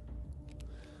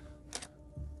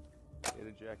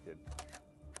ejected.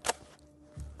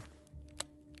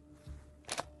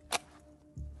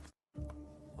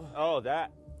 Oh,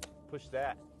 that. Push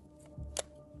that.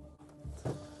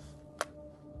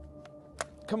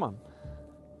 Come on.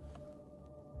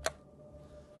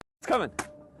 It's coming.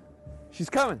 She's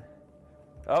coming.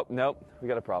 Oh, nope, we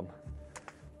got a problem.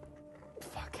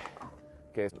 Fuck.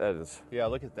 Okay, that is. Yeah,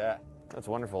 look at that. That's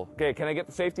wonderful. Okay, can I get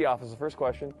the safety off is the first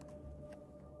question.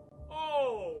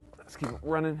 Oh! Let's keep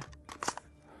running.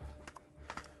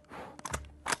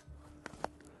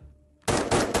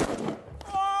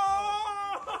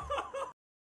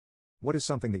 What is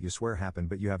something that you swear happened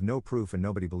but you have no proof and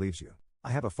nobody believes you? I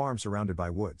have a farm surrounded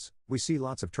by woods. We see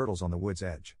lots of turtles on the wood's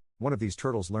edge. One of these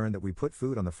turtles learned that we put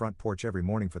food on the front porch every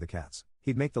morning for the cats.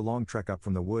 He'd make the long trek up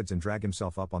from the woods and drag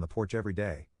himself up on the porch every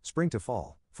day, spring to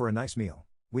fall, for a nice meal.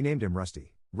 We named him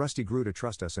Rusty. Rusty grew to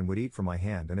trust us and would eat from my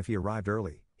hand, and if he arrived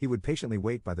early, he would patiently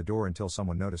wait by the door until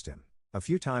someone noticed him. A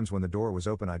few times when the door was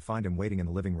open I'd find him waiting in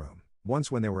the living room.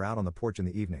 Once when they were out on the porch in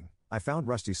the evening, I found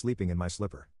Rusty sleeping in my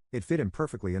slipper. It fit him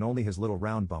perfectly and only his little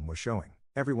round bum was showing.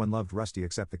 Everyone loved Rusty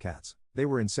except the cats. They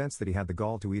were incensed that he had the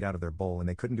gall to eat out of their bowl and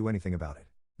they couldn't do anything about it.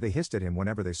 They hissed at him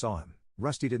whenever they saw him.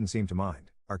 Rusty didn't seem to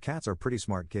mind. Our cats are pretty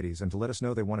smart kitties, and to let us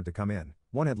know they wanted to come in,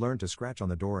 one had learned to scratch on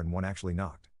the door and one actually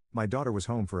knocked. My daughter was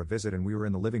home for a visit and we were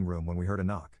in the living room when we heard a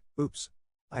knock. Oops.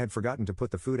 I had forgotten to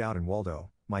put the food out and Waldo,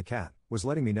 my cat, was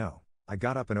letting me know. I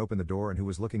got up and opened the door and who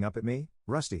was looking up at me?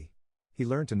 Rusty. He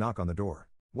learned to knock on the door.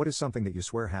 What is something that you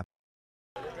swear happened?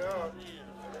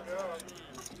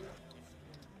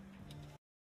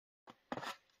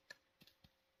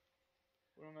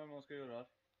 Man ska göra?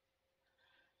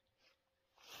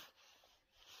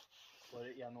 Var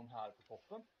det genom här på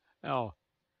toppen? Ja.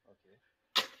 Okej.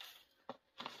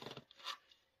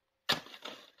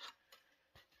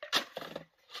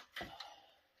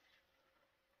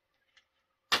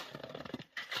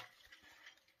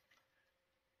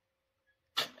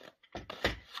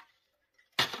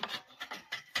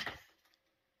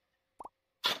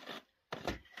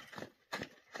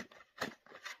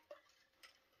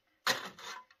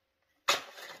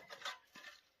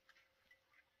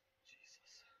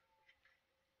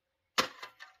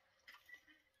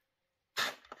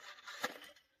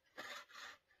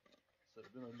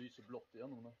 begynner å lyse blått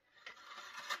igjen nå.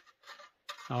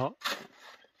 Ja.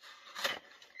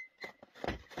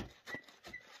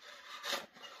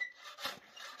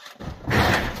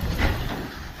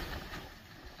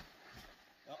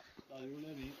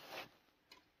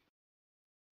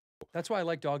 That's why I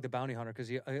like Dog the Bounty Hunter, because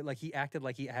he acted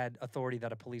like he had authority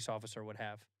that a police officer would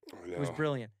have. It was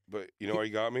brilliant. But you know what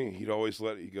he got me? He'd always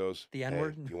he goes, The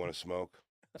N-word? Hey, you want to smoke?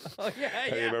 Oh, yeah, Hey,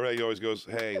 yeah. remember that? He always goes,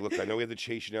 hey, look, I know we had to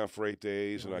chase you down for 8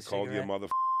 days, and I want a called you a cigarette?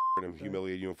 motherfucker and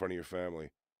humiliated you in front of your family.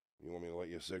 You want me to light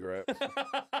you a cigarette?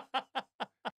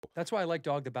 That's why I like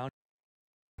Dog the Bounty.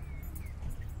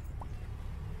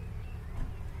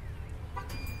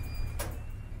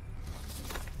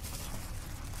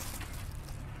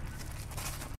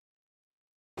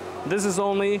 This is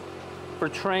only for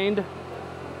trained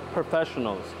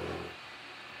professionals.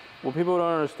 What people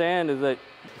don't understand is that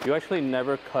you actually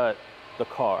never cut the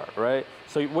car, right?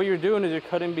 So what you're doing is you're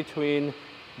cutting between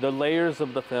the layers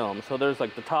of the film. So there's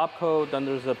like the top coat, then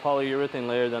there's the polyurethane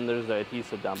layer, then there's the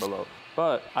adhesive down below.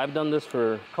 But I've done this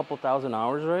for a couple thousand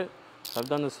hours, right? I've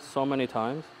done this so many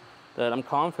times that I'm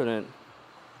confident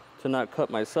to not cut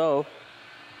myself.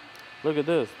 Look at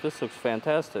this. This looks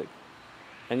fantastic.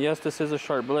 And yes, this is a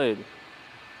sharp blade.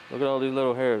 Look at all these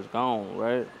little hairs gone,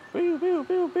 right? Pew, pew,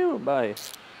 pew, pew, bye.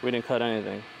 We didn't cut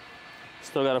anything.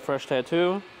 Still got a fresh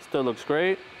tattoo. Still looks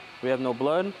great. We have no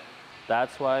blood.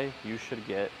 That's why you should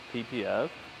get PPF,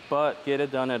 but get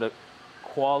it done at a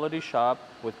quality shop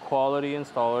with quality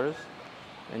installers,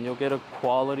 and you'll get a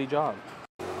quality job.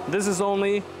 This is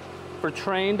only for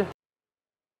trained.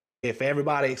 If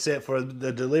everybody except for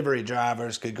the delivery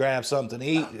drivers could grab something to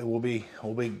eat, we'll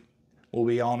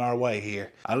be on our way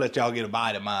here. I'll let y'all get a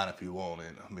bite of mine if you want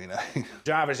it. I mean,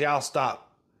 drivers, y'all stop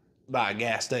by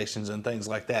gas stations and things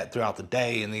like that throughout the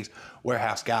day, and these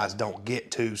warehouse guys don't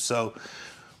get to, so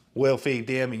we'll feed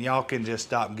them, and y'all can just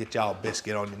stop and get y'all a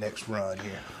biscuit on your next run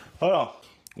here. Hold on.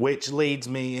 Which leads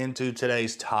me into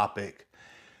today's topic,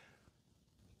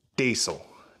 diesel.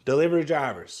 Delivery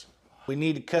drivers. We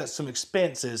need to cut some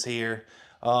expenses here.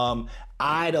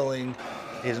 Idling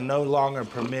is no longer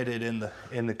permitted in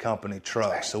the company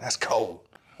truck, so that's cold.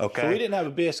 Okay. So we didn't have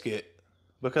a biscuit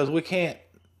because we can't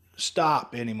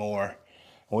stop anymore.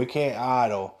 We can't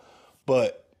idle,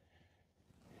 but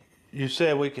you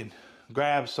said we can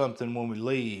grab something when we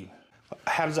leave.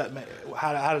 How does that make?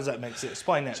 How does that make sense?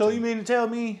 Explain that. So you mean to tell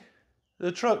me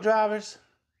the truck drivers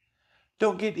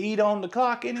don't get to eat on the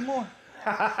clock anymore?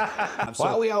 Why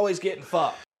are we always getting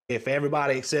fucked? If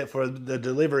everybody except for the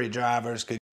delivery drivers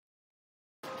could.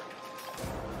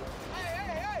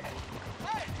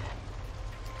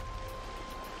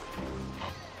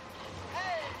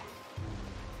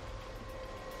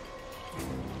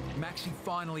 Maxie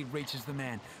finally reaches the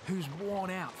man, who's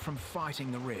worn out from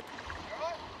fighting the rip.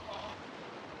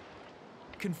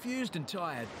 Confused and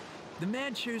tired, the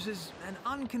man chooses an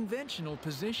unconventional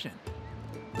position.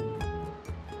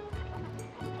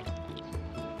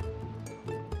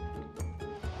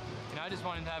 I just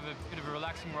wanted to have a bit of a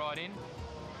relaxing ride in.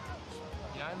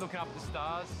 You know, looking up at the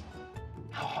stars.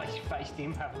 Oh, you faced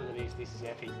him up with this. This is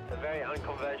epic. A very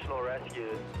unconventional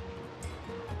rescue.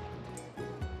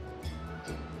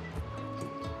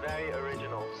 Very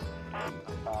original.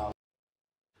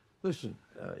 Listen,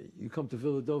 you come to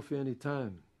Philadelphia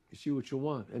anytime. You see what you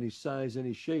want, any size,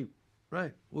 any shape.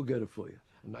 Right, we'll get it for you.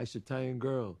 A nice Italian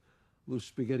girl, little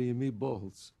spaghetti and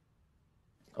meatballs.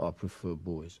 I prefer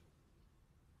boys.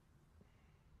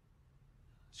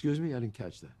 Excuse me, I didn't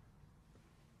catch that.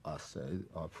 I said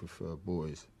I prefer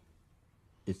boys.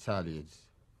 Italians,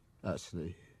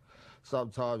 actually.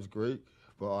 Sometimes Greek,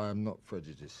 but I am not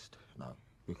prejudiced, no,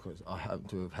 because I happen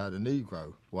to have had a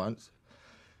Negro once,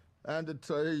 and a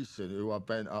Tahitian who I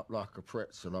bent up like a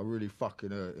pretzel. I really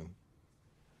fucking hurt him.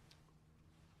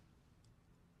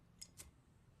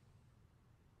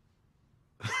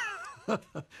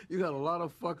 You got a lot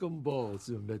of fucking balls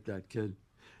to admit that, kid.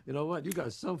 You know what? You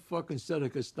got some fucking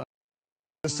Seneca style.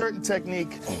 A certain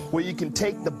technique where you can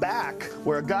take the back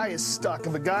where a guy is stuck.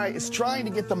 If a guy is trying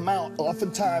to get the mount,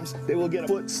 oftentimes they will get a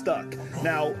foot stuck.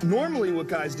 Now, normally what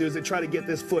guys do is they try to get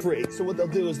this foot free. So what they'll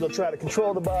do is they'll try to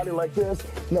control the body like this,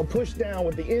 and they'll push down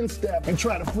with the instep and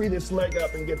try to free this leg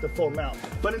up and get the full mount.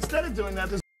 But instead of doing that,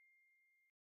 there's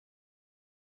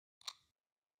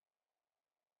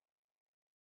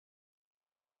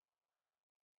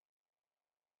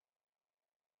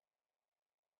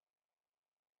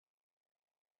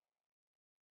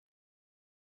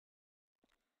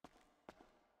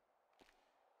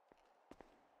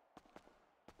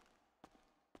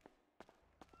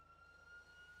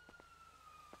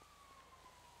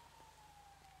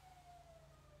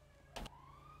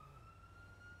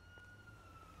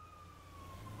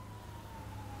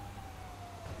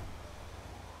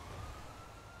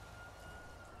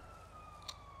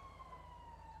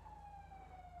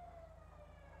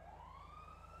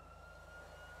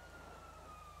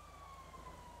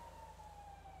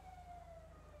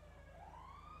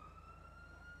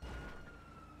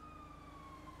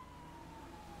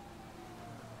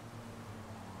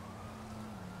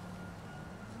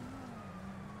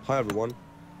Hi everyone.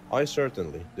 I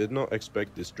certainly did not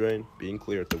expect this drain being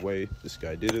cleared the way this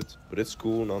guy did it, but it's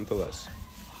cool nonetheless.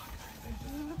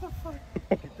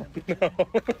 No.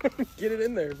 Get it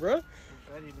in there, bro.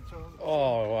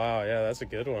 Oh, wow. Yeah, that's a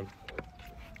good one.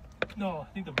 No,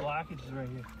 I think the blockage is right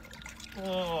here.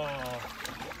 Oh.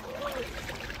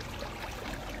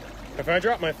 If I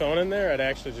dropped my phone in there, I'd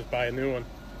actually just buy a new one.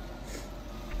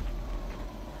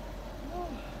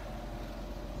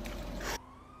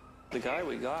 The guy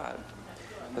we got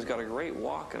has got a great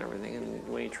walk and everything, and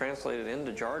when he translated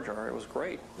into Jar Jar, it was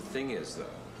great. The thing is, though,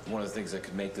 one of the things that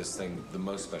could make this thing the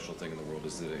most special thing in the world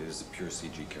is that it is a pure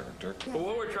CG character. But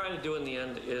what we're trying to do in the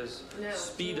end is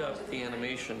speed up the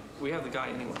animation. We have the guy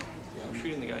anyway. We're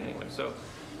shooting the guy anyway. So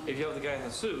if you have the guy in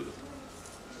the suit,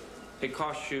 it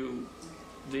costs you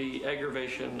the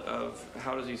aggravation of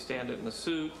how does he stand it in the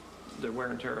suit, the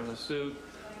wear and tear in the suit,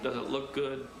 does it look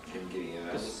good?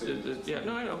 Yeah,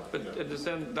 no, I know, but at this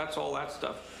end, that's all that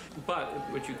stuff. But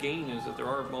what you gain is that there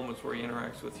are moments where he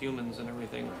interacts with humans and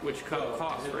everything, which cut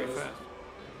costs very fast.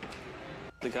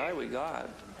 The guy we got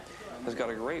has got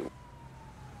a great...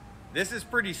 This is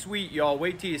pretty sweet, y'all.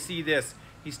 Wait till you see this.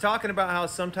 He's talking about how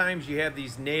sometimes you have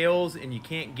these nails and you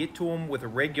can't get to them with a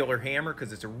regular hammer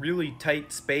because it's a really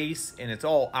tight space and it's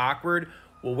all awkward.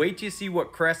 Well, wait till you see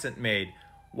what Crescent made.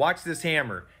 Watch this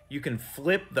hammer. You can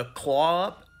flip the claw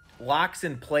up, locks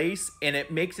in place, and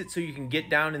it makes it so you can get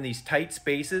down in these tight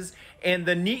spaces. And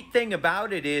the neat thing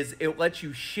about it is it lets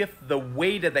you shift the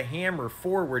weight of the hammer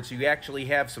forward so you actually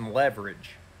have some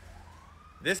leverage.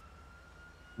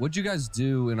 What'd you guys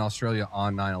do in Australia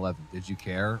on 9/11? Did you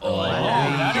care?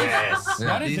 Yes.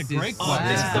 That is a great question.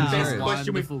 This is the best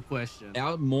question. Wonderful question.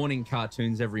 Our morning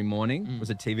cartoons every morning was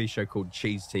a TV show called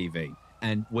Cheese TV.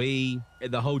 And we,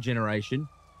 the whole generation,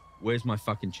 where's my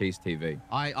fucking Cheese TV?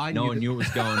 No one knew what was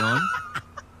going on.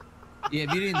 Yeah,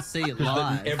 if you didn't see it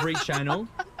live. Every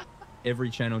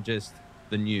channel, just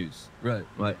the news. Right.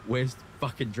 Like, where's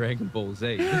fucking Dragon Ball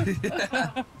Z?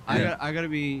 I gotta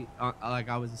be like,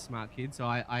 I was a smart kid, so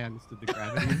I understood the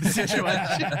gravity of the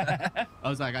situation. I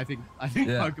was like, I think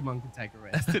Pokemon can take a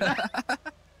rest.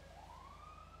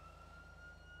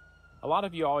 A lot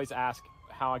of you always ask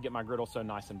how I get my griddle so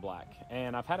nice and black,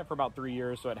 and I've had it for about 3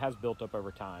 years, so it has built up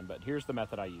over time. But here's the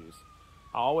method I use.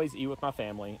 I always eat with my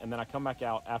family, and then I come back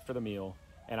out after the meal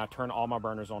and I turn all my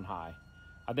burners on high.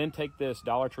 I then take this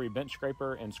Dollar Tree bench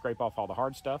scraper and scrape off all the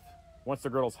hard stuff. Once the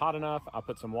griddle's hot enough, I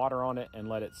put some water on it and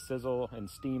let it sizzle and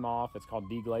steam off. It's called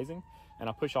deglazing, and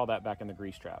I push all that back in the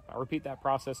grease trap. I repeat that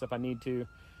process if I need to,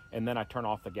 and then I turn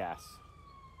off the gas.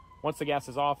 Once the gas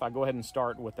is off, I go ahead and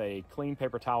start with a clean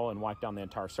paper towel and wipe down the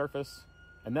entire surface.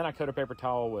 And then I coat a paper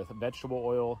towel with vegetable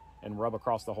oil and rub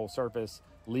across the whole surface,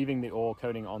 leaving the oil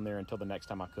coating on there until the next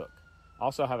time I cook. I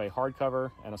also have a hard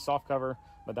cover and a soft cover,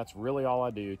 but that's really all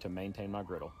I do to maintain my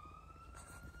griddle.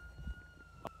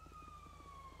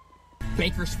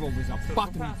 Bakersfield is a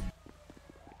fucking...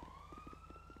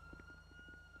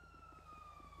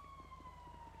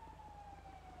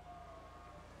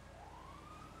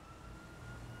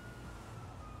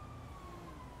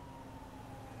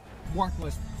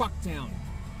 worthless fuck town.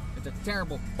 It's a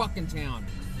terrible fucking town.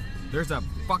 There's a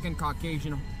fucking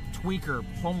Caucasian tweaker,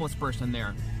 homeless person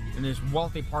there in this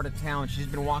wealthy part of town. She's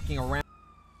been walking around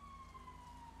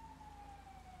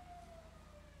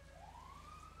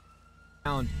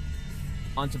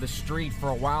onto the street for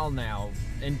a while now,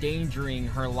 endangering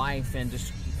her life and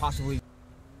just possibly...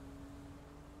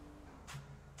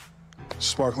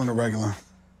 Sparkling or regular?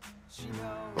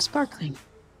 Sparkling.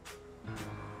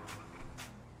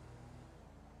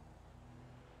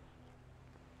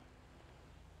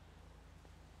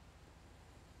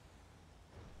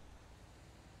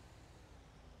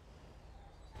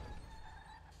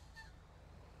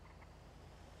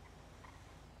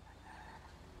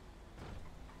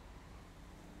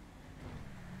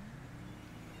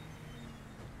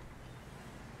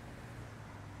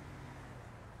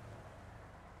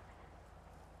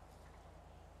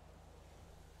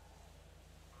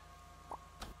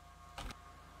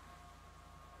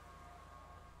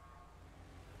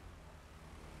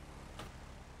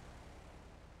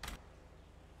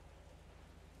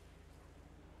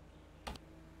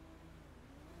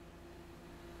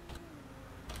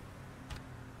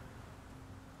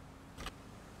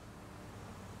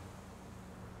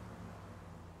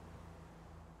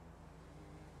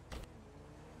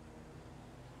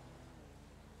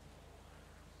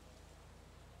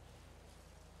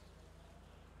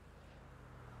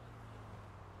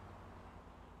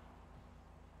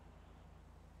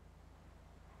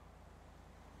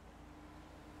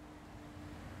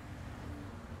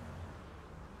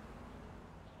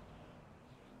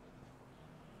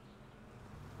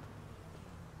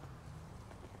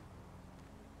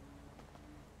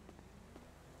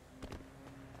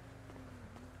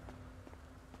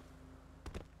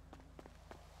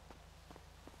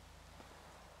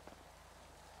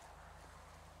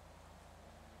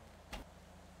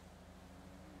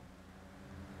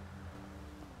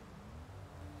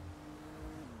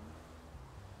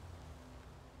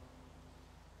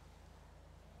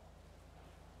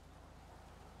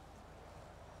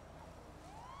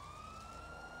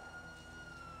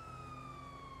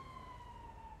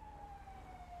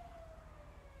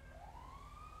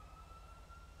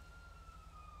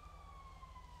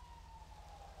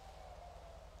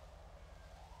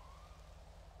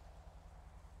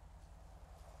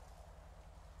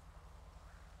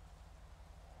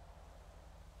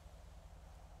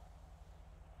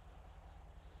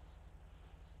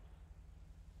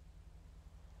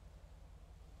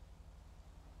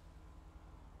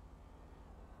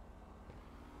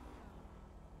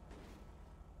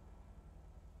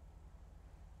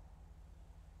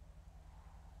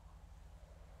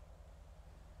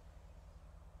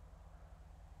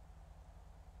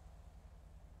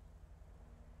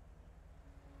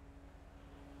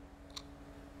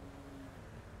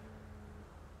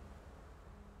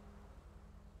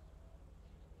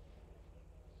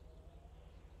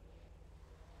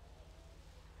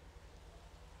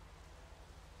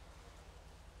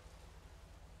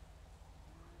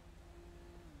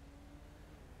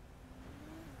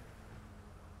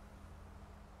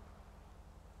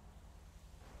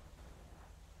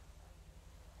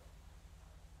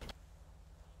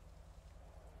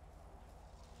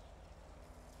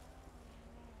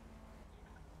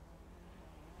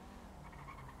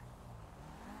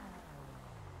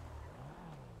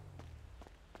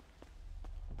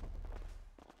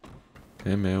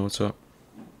 Hey man, what's up?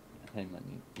 Hey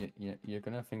man, you're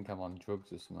gonna think I'm on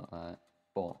drugs or something like that,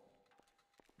 but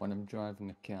when I'm driving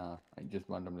the car, it just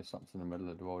randomly stops in the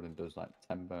middle of the road and does like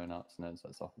 10 burnouts and then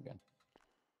sets off again.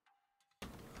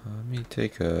 Let me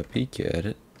take a peek at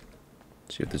it.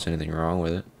 See if there's anything wrong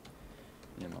with it.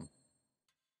 Yeah, man.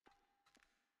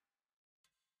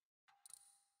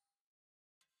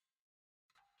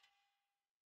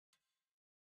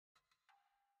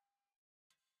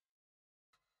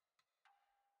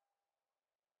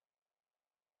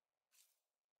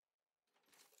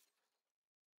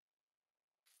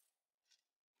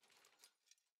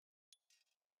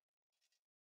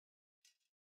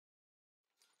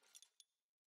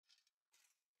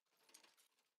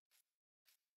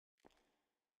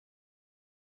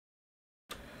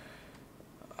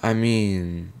 I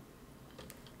mean,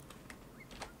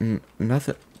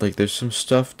 nothing. Like, there's some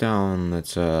stuff down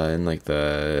that's in like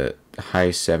the high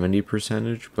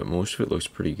 70%, but most of it looks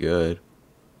pretty good.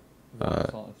 What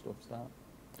sort of stuff's that?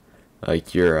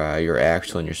 Like your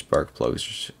axle and your spark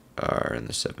plugs are in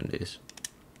the 70s.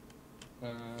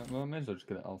 Well, I may as well just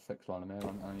get it all fixed while I'm here,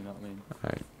 you know what I mean?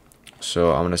 Alright.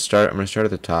 So I'm gonna start at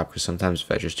the top because sometimes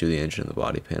if I just do the engine and the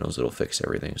body panels, it'll fix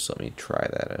everything. So let me try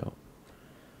that out.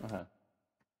 Okay.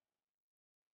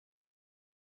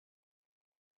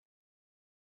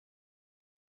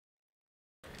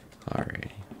 Alrighty.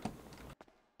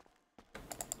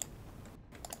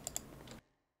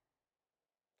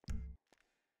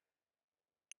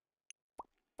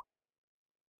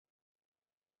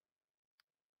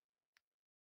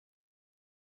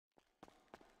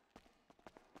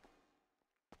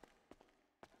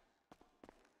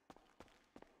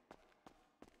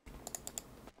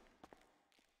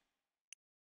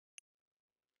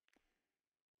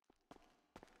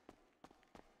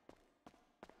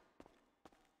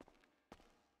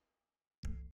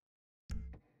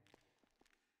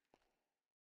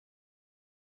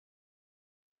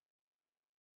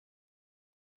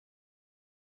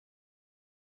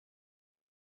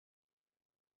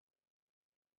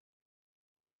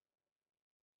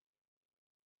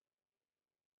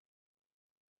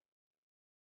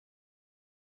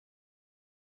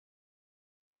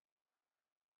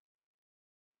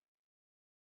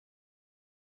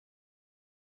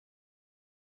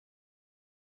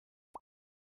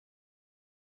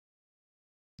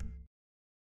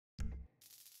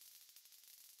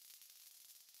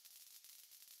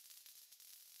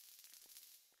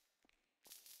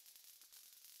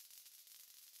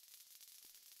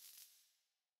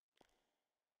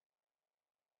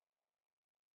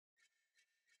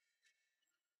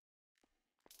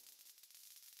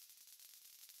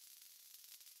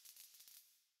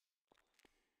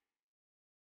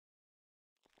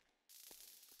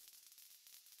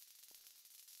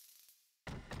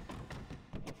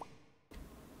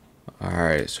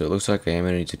 Alright, so it looks like I am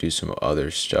going to need to do some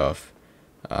other stuff.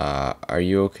 Are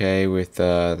you okay with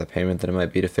the payment that it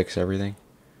might be to fix everything?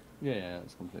 Yeah,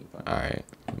 that's completely fine. Alright,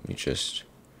 let me just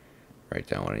write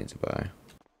down what I need to buy.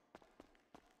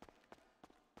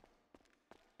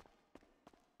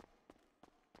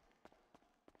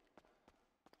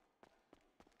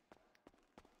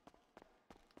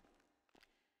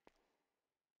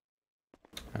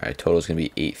 Alright, total's going to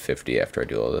be $850 after I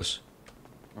do all this.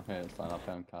 Okay, that's fine. I'll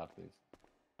pay on card, please.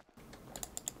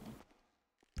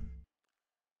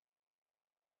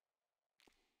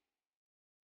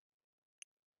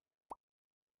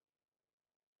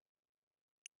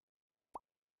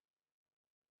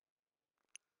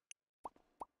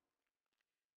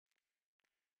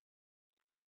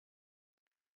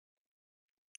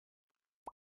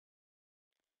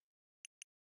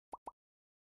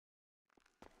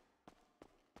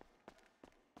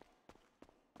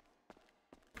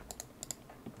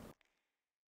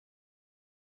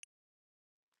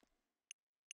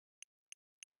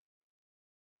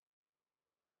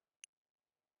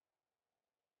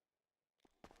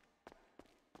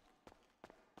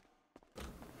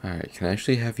 Alright, can I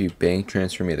actually have you bank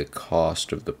transfer me the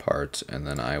cost of the parts and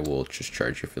then I will just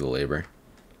charge you for the labor?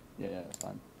 Yeah, that's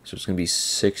fine. So it's going to be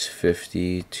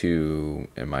 $650 to,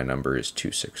 and my number is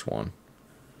 261.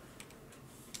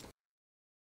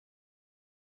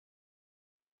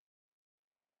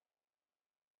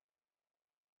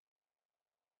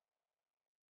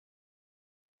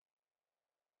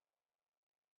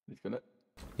 You got it?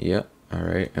 Yep,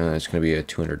 alright, and it's going to be a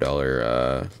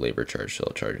 $200 labor charge, so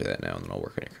I'll charge you that now and then I'll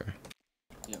work on your car.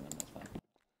 Yeah, man, that's fine.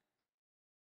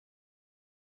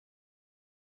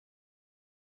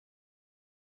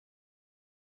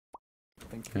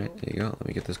 Thank you. Alright, there you go. Let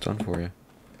me get this done for you.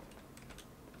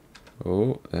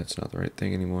 Oh, that's not the right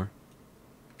thing anymore.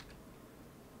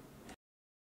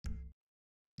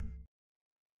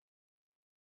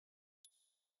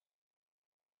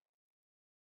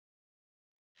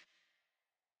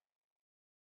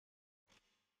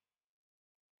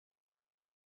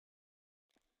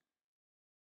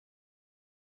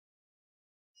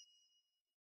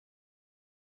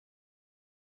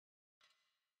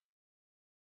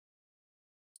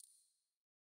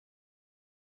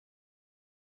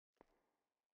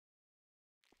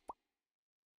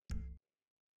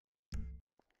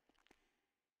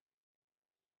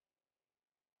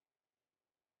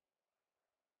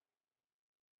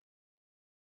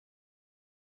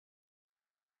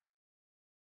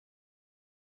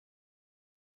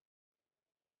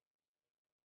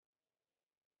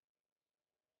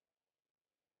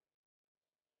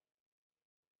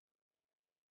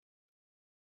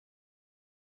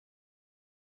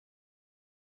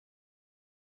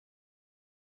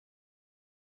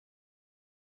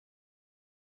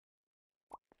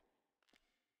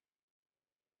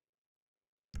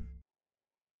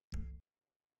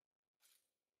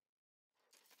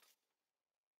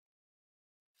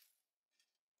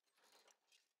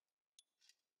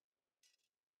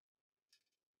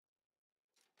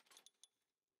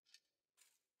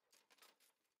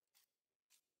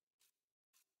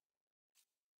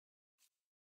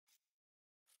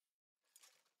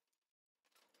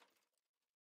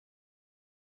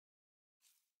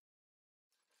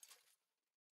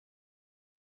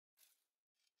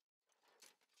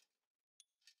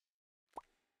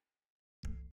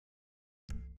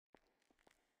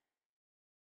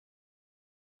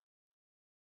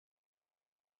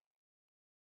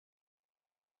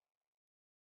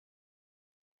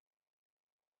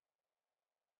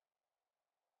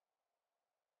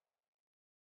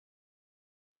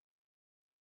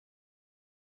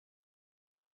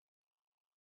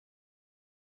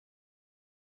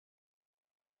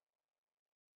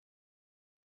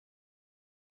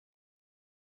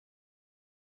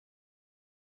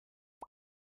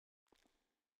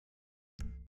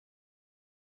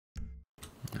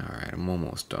 Alright, I'm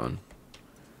almost done.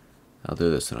 I'll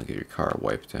do this and I'll get your car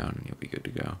wiped down and you'll be good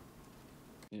to go.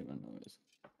 Yeah, man, no worries.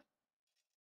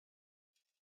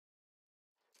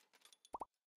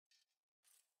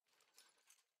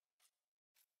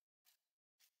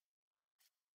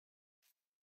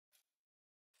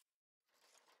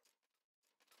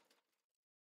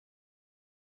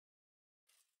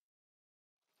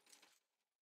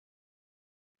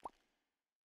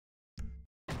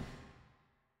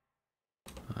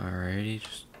 Alrighty,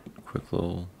 just quick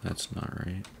little, that's not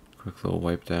right. Quick little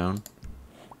wipe down.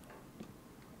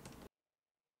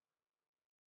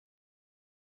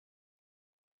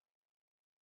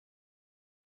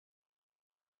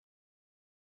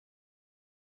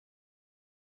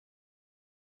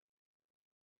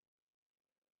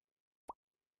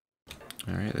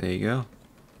 Alright, there you go.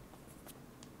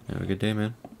 Have a good day,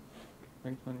 man.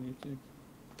 Thanks, man, you too.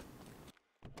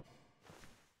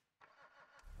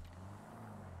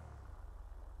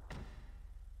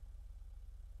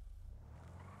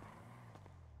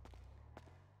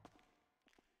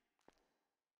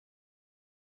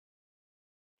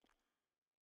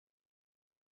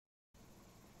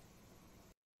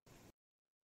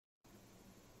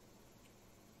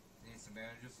 Need some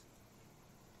bandages?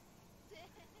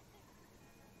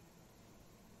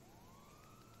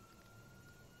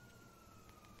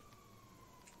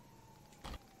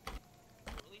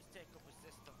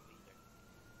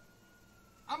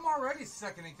 I'm already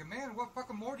second in command. What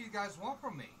fucking more do you guys want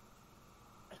from me?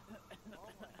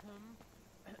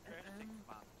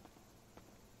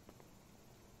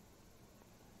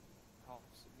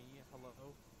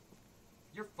 Hello?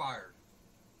 You're fired.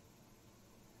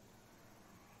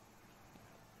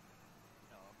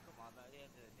 No, come on, at the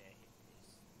end of the day,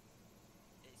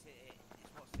 it's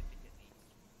what Syndicate needs.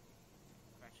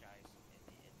 Fresh eyes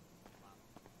in the plan.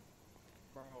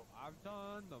 Bro, I've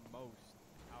done the most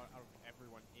out of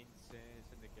everyone in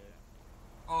Syndicate.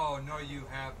 Oh no, you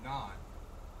have not.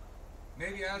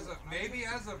 Maybe as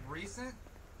of recent,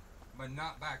 but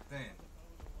not back then.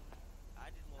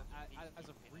 As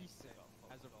of recent,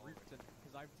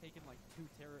 because I've taken like 2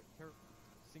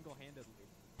 single-handedly.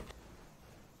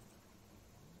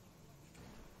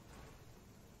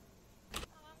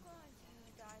 I'm going to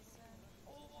Dyson.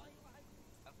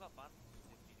 I've got bandages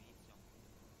if you need some.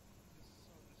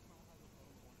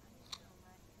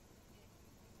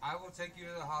 I will take you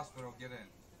to the hospital. Get in.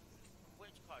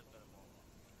 Which car's got a ball?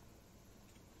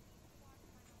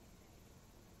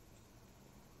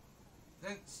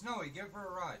 Then Snowy, give her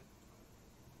a ride.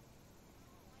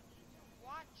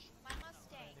 Watch my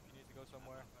Mustang. If you need to go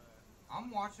somewhere.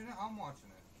 I'm watching it. I'm watching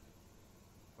it.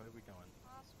 Where are we going?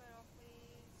 Hospital,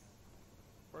 please.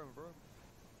 Vroom, vroom.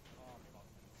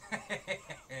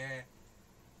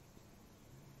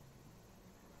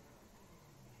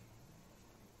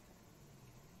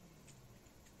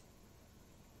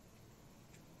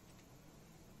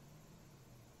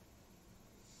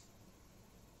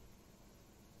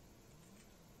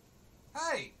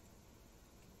 Hey!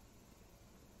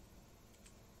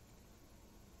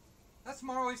 That's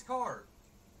Marley's car.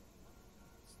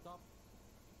 Stop.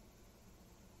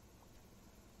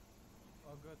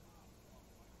 Oh, good.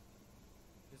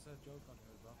 It's a joke on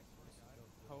her, bro. It's a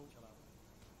joke. Bro. Chill out.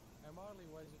 Hey, Marley,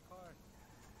 where's your car?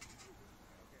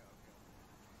 Okay.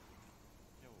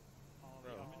 Yo,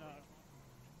 Marley, I'm in a...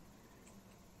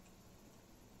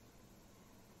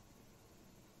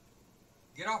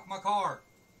 Get off my car.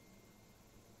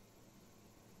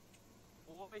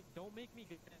 Oh, wait, don't make me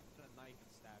get into a knife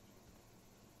and stab you.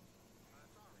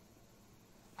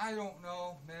 I don't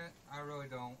know, man. I really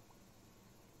don't.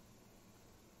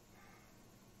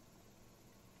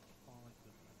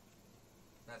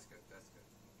 That's good. That's good.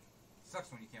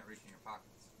 Sucks when you can't reach in your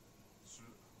pockets.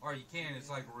 Or you can.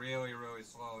 It's like really, really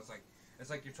slow. It's like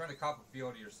you're trying to cop a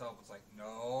feel to yourself. It's like,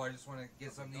 no, I just want to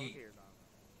get something to eat.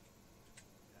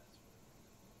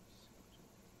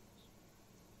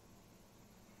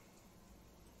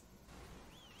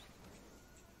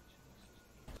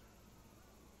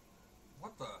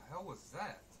 What the hell was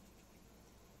that?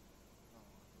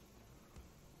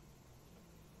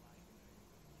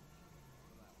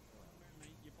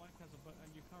 Mate, your bike has a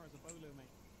and your car has a bolo, mate.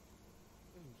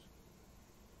 Oosh.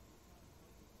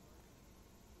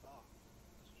 Oh,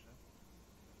 that's a shame.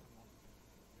 Come on.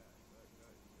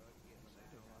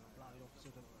 Bloody officer.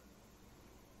 Do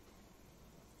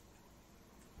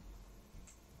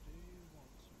you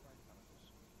want some brake paddles?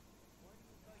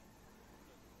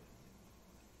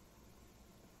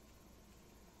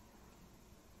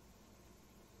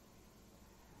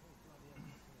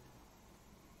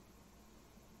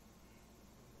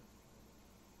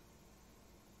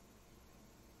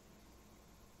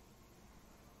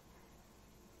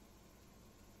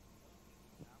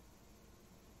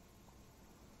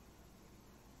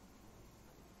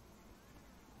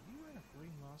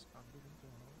 I'm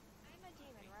a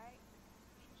demon, right?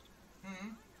 Hmm?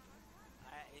 Am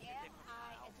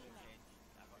I a demon?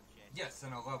 Yes,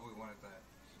 and I love we wanted that.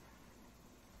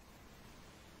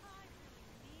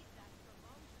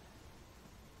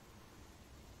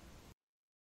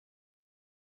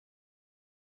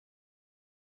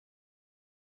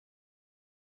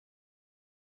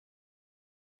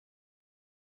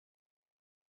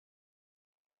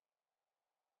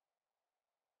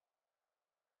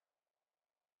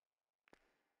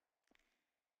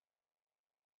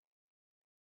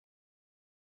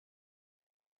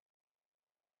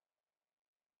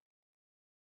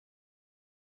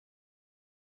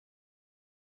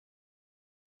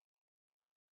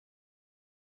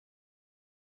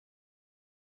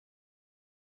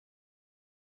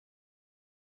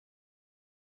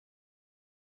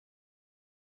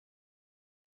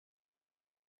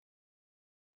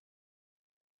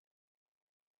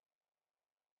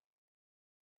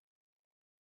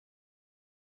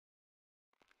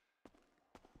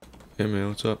 Hey man,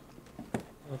 what's up?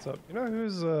 What's up? You know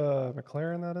whose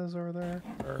McLaren that is over there?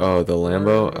 Or Oh, the Ferrari?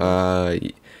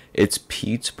 Lambo? It's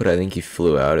Pete's, but I think he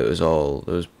flew out. It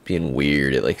was being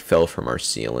weird. It like fell from our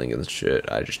ceiling and shit.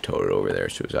 I just towed it over there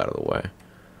so it was out of the way.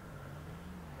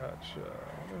 Gotcha.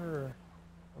 I wonder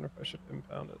if I should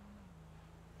impound it.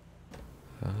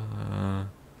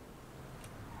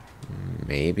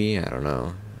 Maybe, I don't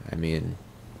know. I mean,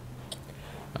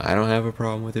 I don't have a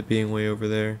problem with it being way over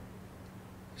there.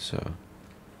 So,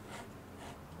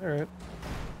 Alright.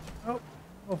 Oh,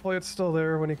 hopefully it's still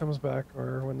there when he comes back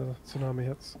or when the tsunami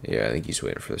hits. yeah, I think he's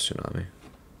waiting for the tsunami.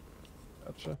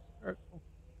 Gotcha. Alright, cool.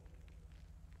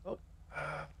 Oh,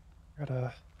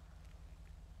 gotta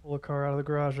pull the car out of the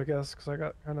garage, I guess, because I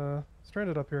got kind of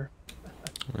stranded up here.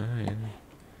 Alright.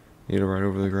 Need to ride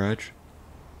over to the garage?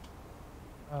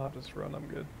 I'll just run, I'm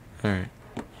good. Alright.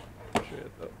 Appreciate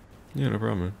it, though. Yeah, no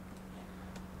problem, man.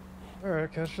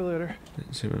 Alright, catch you later.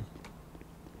 See you, man.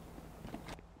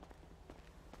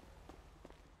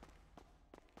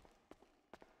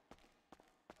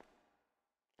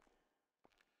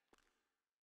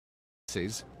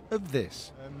 Of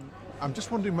this. I'm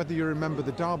just wondering whether you remember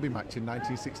the Derby match in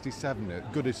 1967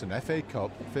 at Goodison, FA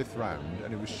Cup, 5th round,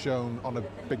 and it was shown on a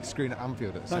big screen at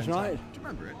Anfield at the That's same right. time. Do you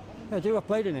remember it? I do. I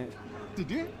played in it.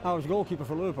 Did you? I was goalkeeper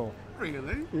for Liverpool.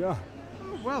 Really? Yeah.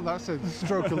 Oh, well, that's a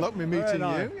stroke of luck, me meeting Very you.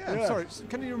 nice. Yeah, Yeah. sorry,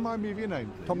 can you remind me of your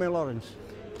name? Tommy Lawrence.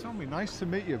 Tommy, nice to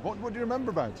meet you. What do you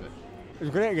remember about it? It was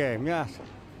a great game, yes.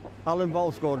 Alan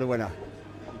Ball scored the winner.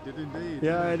 You did indeed.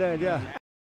 Yeah, I did, yeah.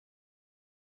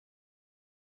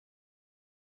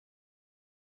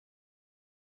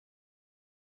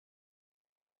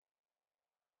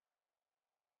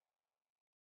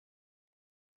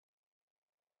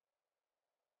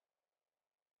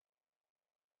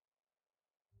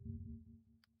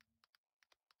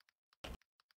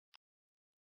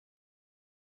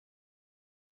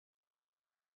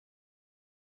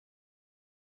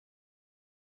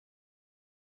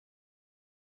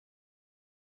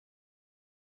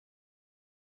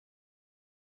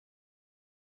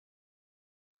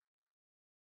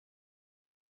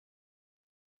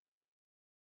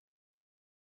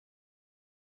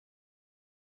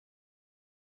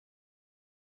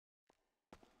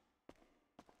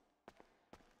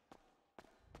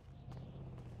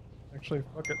 Actually,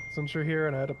 fuck it. Since you're here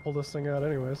and I had to pull this thing out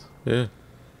anyways. Yeah.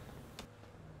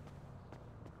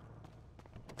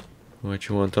 What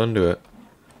you want done to it?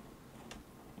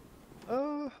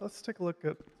 Let's take a look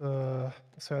at so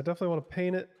I definitely want to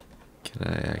paint it.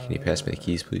 Can you pass me the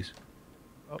keys, please?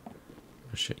 Oh.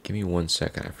 Oh shit, give me 1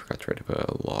 second. I forgot to write up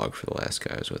a log for the last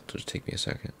guy, so it'll just take me a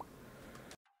second.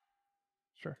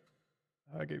 Sure.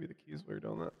 I gave you the keys while you're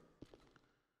doing that.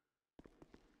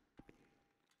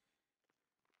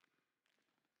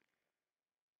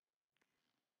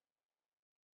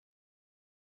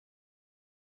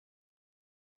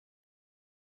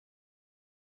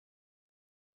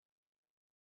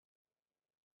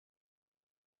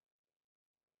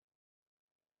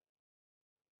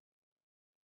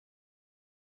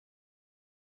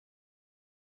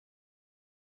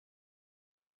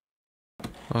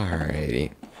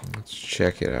 Alrighty, let's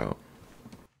check it out.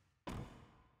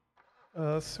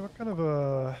 So what kind of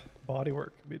a bodywork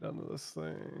can be done to this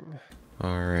thing?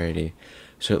 Alrighty,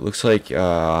 so it looks like you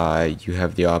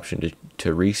have the option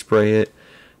to respray it,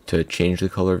 to change the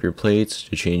color of your plates,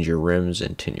 to change your rims,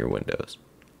 and tint your windows.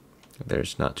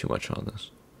 There's not too much on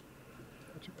this.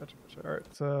 Gotcha. Alright,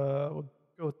 we'll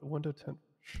go with the window tint.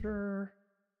 Sure.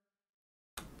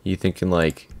 You thinking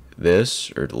like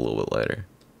this, or a little bit lighter?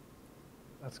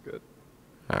 That's good.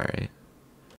 Alright.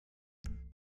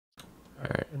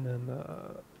 Alright. And then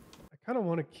I kind of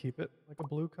want to keep it like a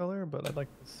blue color, but I'd like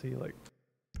to see like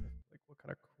what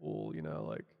kind of cool,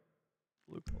 like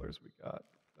blue colors we got.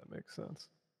 If that makes sense.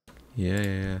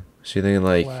 Yeah. So you're thinking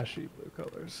like Flashy blue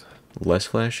colors. less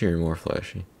flashy or more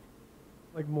flashy?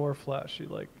 Like more flashy,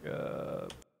 like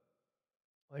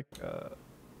like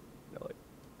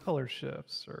color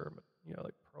shifts or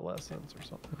like pearlescence or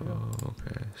something. Oh,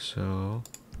 okay. So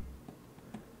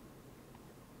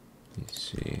let's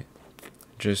see.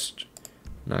 Just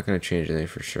not gonna change anything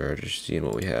for sure. Just seeing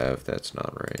what we have. That's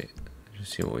not right.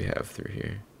 Just seeing what we have through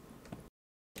here.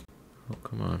 Oh,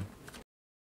 come on.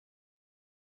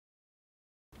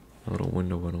 A little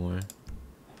window went away.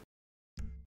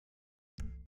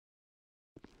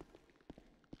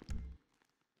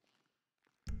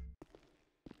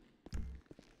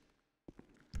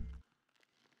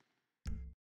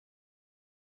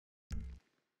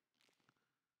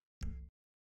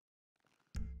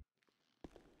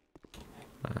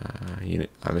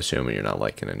 I'm assuming you're not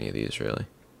liking any of these, really.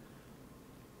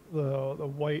 The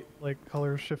white like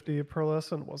color shifty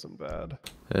pearlescent wasn't bad.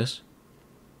 This?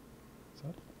 Is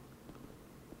that?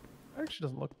 It actually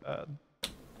doesn't look bad.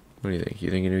 What do you think?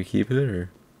 You think you need to keep it, or?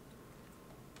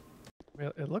 I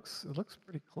mean, it looks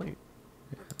pretty clean.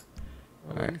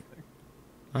 Alright.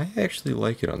 I actually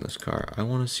like it on this car. I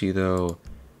want to see though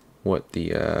what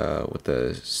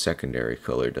the secondary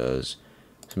color does.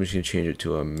 So I'm just gonna change it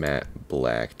to a matte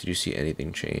black. Did you see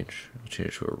anything change? I'll change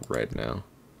it to a red now.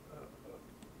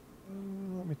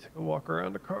 Let me take a walk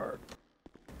around the car.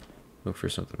 Look for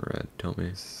something red. Tell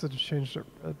me. So it changed to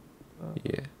red.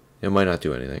 Yeah, it might not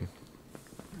do anything.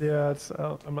 Yeah, it's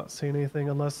I'm not seeing anything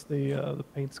unless the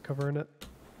paint's covering it.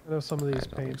 I know some of these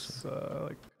paints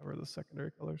like cover the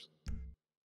secondary colors.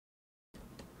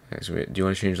 Okay, so do you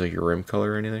want to change like your rim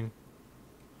color or anything?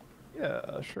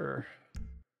 Yeah, sure.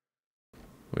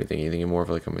 What do you think? You think more of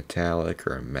like a metallic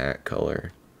or a matte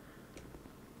color?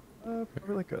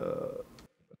 Probably like a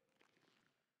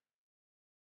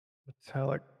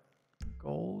metallic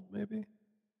gold, maybe.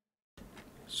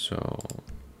 So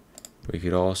we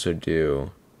could also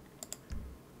do.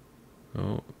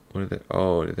 Oh, what did that?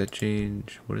 Oh, did that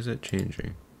change? What is that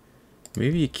changing?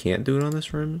 Maybe you can't do it on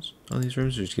this rims. On these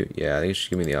rims, or just give. Yeah, I think it's just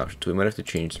give me the option. So we might have to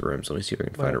change the rims. Let me see if I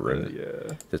can find a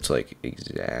rim that's like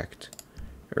exact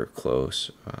or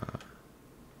close.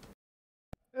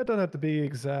 It doesn't have to be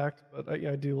exact, but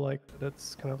I do like that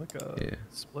it's kind of like a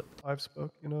split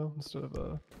 5-spoke, instead of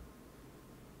a.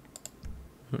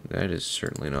 That is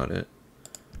certainly not it.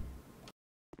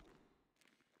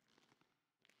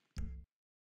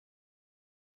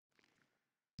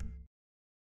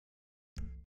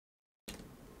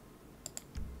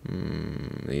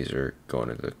 These are going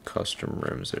into the custom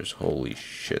rims. There's holy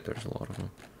shit. There's a lot of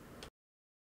them.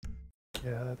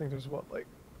 Yeah, I think there's like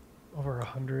over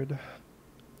 100.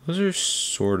 Those are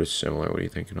sort of similar. What are you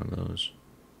thinking on those?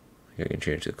 I think I can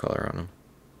change the color on them.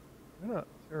 They're not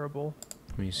terrible.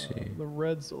 Let me see. The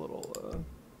red's a little.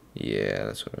 Yeah,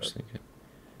 that's what I was thinking.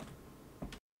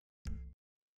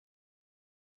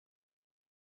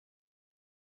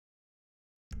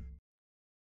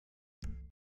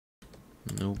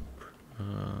 Nope.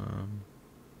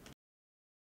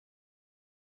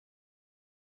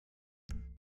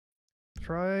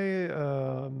 Try.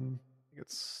 I think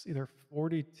it's either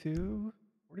 42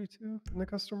 in the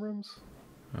custom rooms.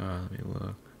 Let me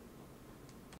look.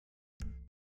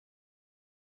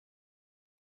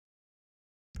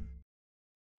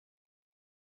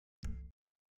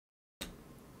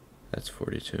 That's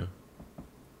 42.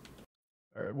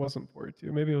 Or it wasn't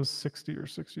 42. Maybe it was 60 or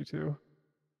 62.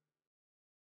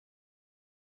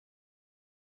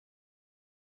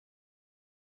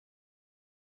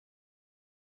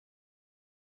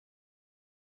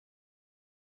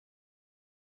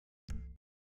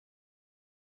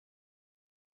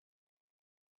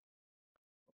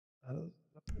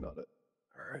 That's not it.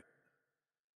 All right.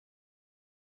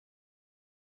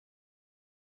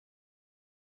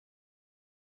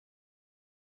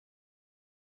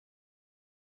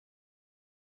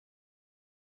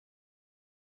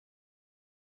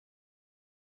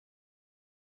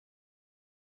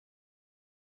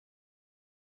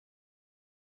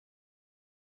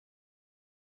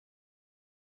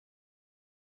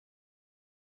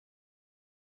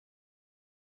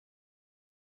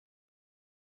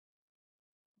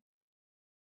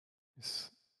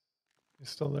 He's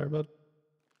still there, bud.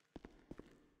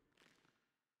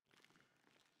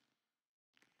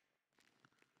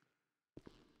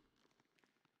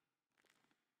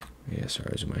 Yeah, sorry,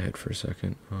 I was in my head for a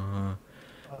second.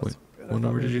 What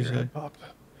number did you say?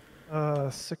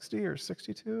 60 or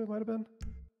 62 it might have been.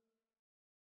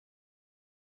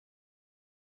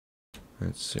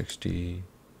 That's 60.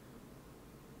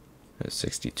 That's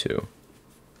 62.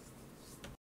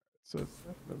 So it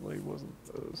definitely wasn't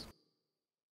those.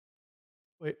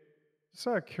 Wait, just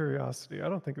out of curiosity, I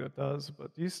don't think it does,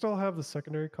 but do you still have the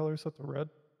secondary color set to red?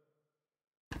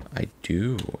 I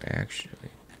do,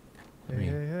 actually.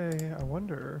 Hey, I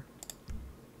wonder.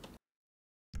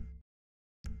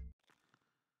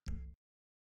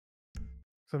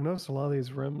 So I've noticed a lot of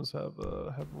these rims have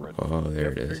red. Oh,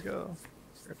 there it There is. you go.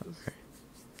 There it is.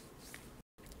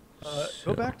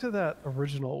 Go back to that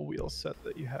original wheel set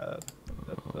that you had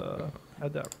that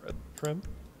had that red trim.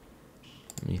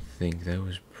 Let me think. That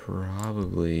was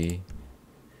probably.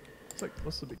 It's like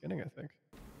close to the beginning, I think.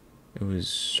 It was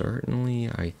certainly,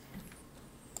 I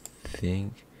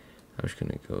think. I was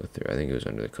gonna go through. I think it was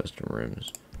under the custom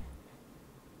rims.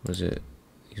 Was it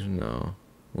these? No.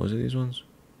 Was it these ones?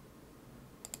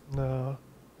 No,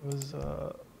 it was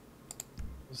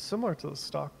similar to the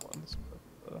stock ones,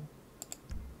 but I'm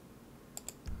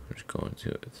just going to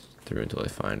it through until I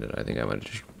find it. I think I might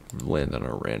just land on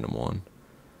a random one.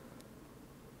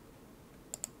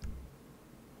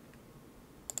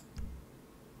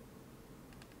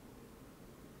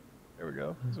 there we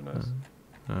go. Those are nice.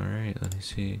 Alright, let me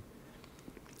see.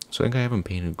 So I think I have them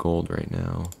painted gold right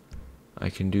now.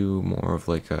 I can do more of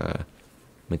like a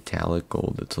metallic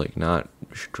gold that's like not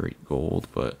straight gold,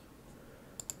 but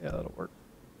Yeah, that'll work.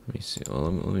 let me see.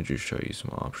 Well, let me just show you some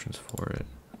options for it.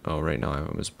 Oh, right now I have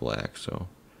them as black, so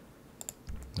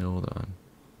hold on.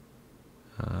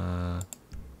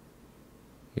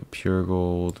 We got pure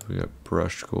gold, we got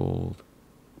brushed gold.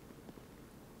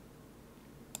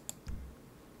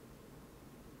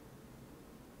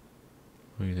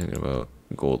 What are you thinking about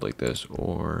gold like this,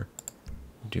 or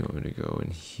do you want me to go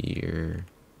in here?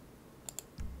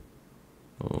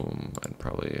 I'd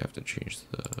probably have to change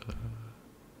the.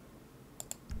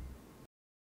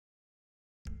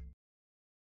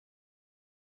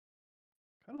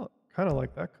 Kind of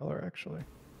like that color actually.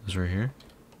 This right here?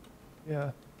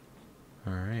 Yeah.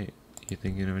 Alright. You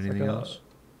thinking of It's anything like else?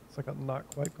 It's like a not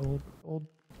quite gold, but gold.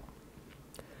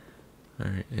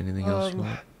 Alright, anything else you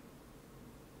want?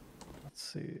 Let's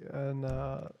see, and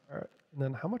all right, and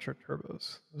then how much are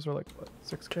turbos? Those are like what,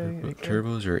 6K, 8K?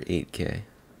 Turbos are 8K.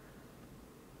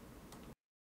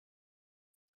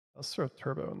 Let's throw a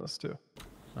turbo in this too.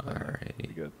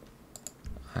 Alrighty. Good.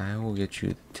 I will get you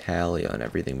the tally on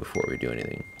everything before we do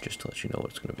anything, just to let you know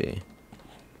what it's gonna be.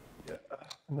 Yeah,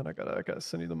 and then I gotta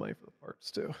send you the money for the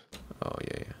parts too. Oh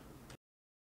yeah.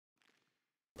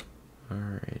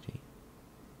 Alrighty.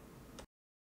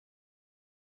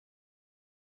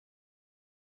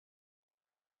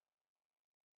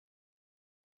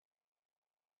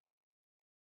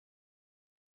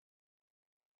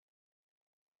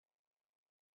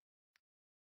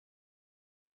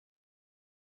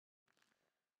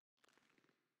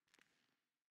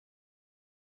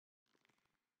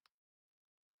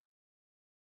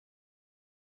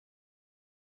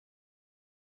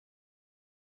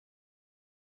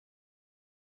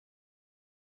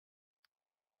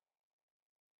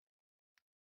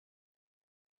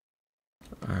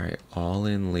 Alright, all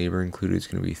in labor included is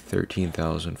going to be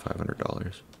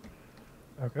 $13,500.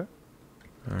 Okay.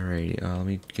 Alrighty, let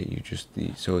me get you just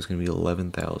the. So it's going to be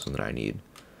 11,000 that I need,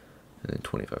 and then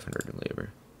 2,500 in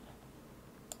labor.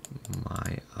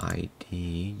 My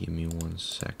ID, give me 1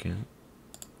 second.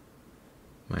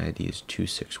 My ID is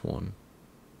 261.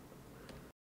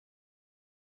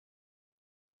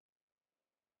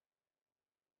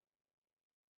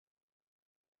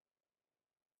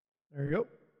 There you go.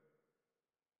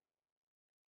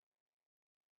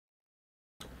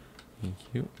 Thank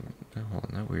you. Now, hold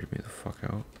on, that weirded me the fuck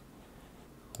out. Hold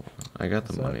on. I got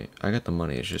the What's that? money. I got the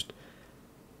money. It's just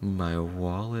my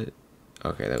wallet.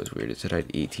 Okay, that was weird. It said I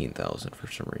had 18,000 for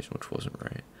some reason, which wasn't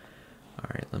right.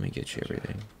 All right, let me get you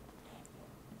everything.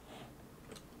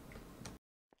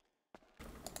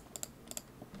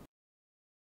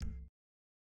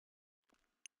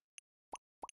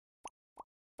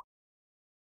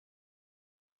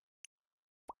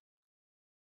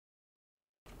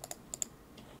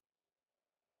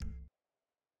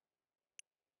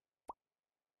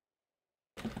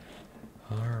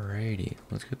 Alrighty,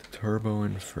 let's get the turbo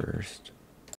in first.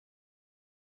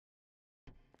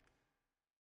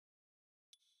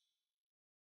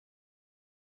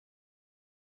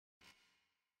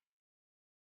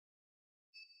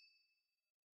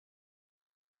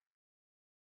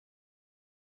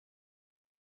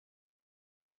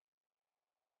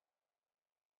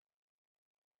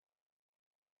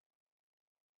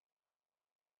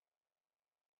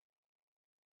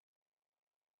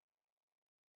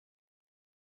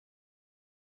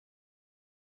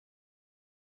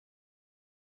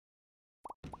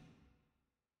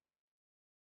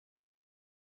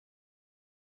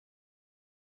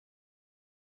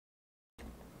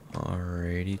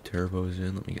 Alrighty, turbo's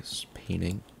in. Let me get this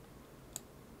painting.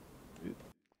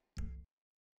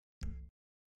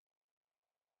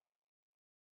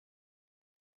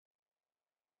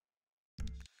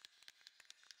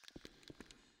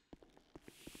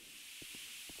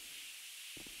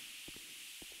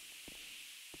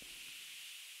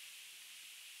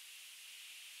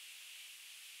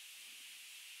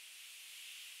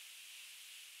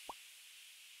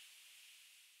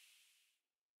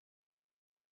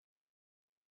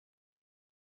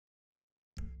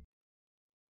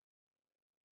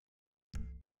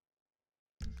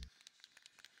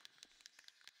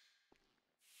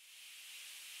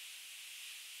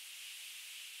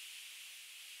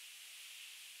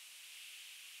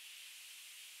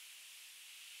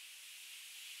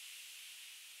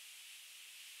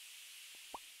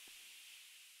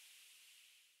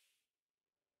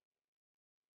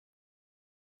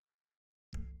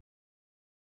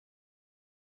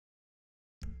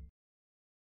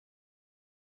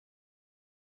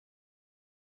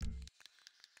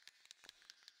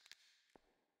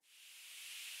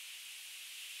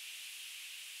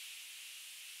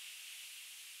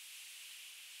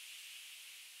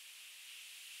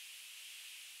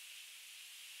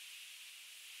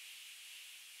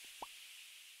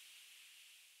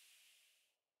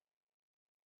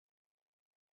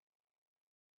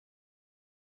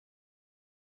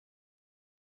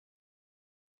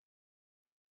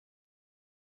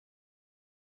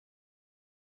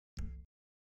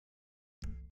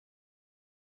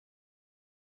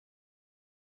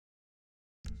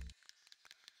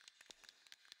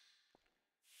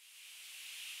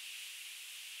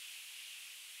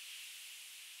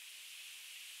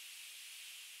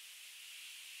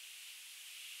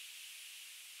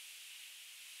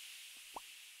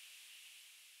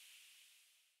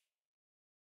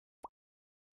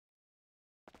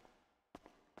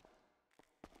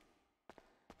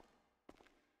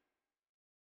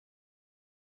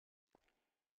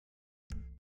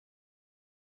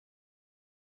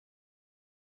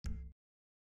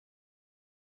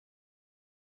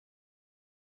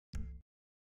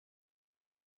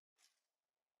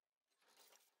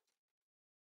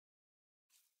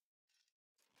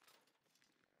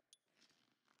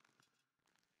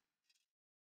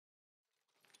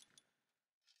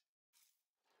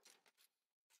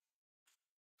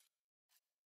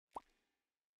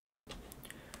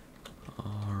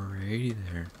 Alrighty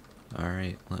there.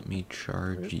 Alright, let me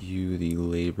charge you the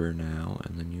labor now,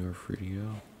 and then you are free to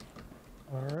go.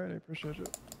 Alright, I appreciate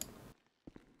it.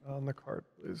 On the card,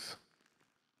 please.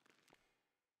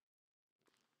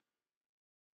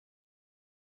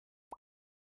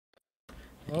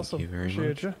 Awesome. Thank you very Appreciate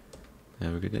much. you.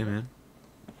 Have a good day, man.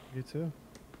 You too.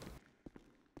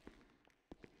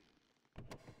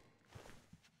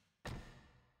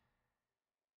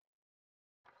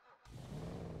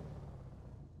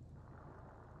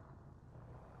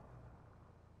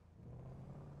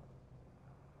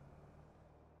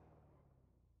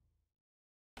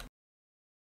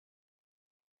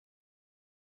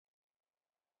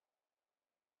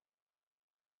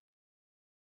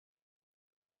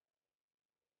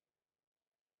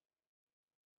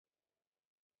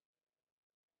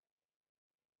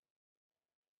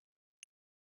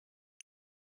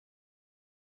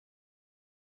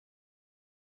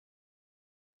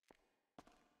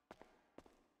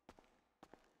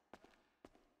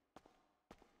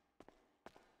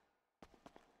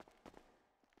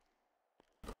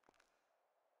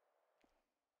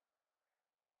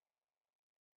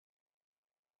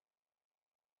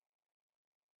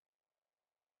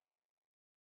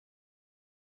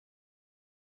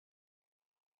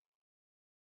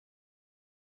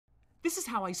 This is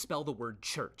how I spell the word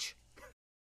church.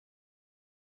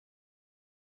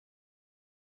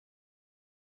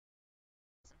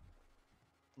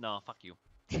 No, fuck you.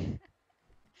 Love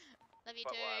you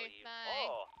too. Bye.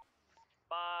 Oh.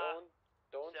 Bye.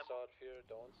 Don't start here.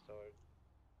 Don't start.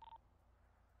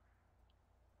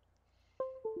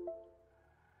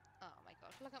 Oh my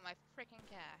gosh, look at my freaking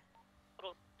car.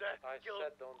 I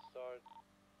said don't start.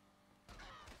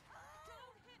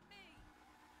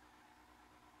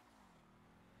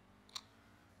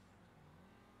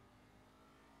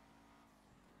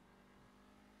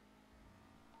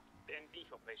 The ND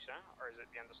place, yeah? Or is it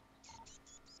the end of...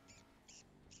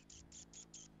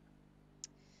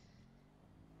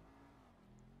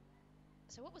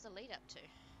 So what was the lead up to?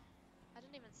 I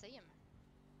didn't even see him.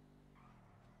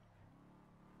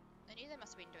 I knew they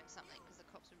must have been doing something because the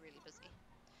cops were really busy.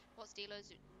 What's Delo's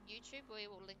YouTube?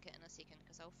 We will link it in a second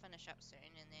because I'll finish up soon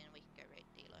and then we can go raid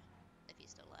Delo if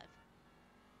he's still alive.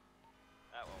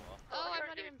 well. Oh, I'm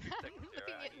not even Second I'm zero,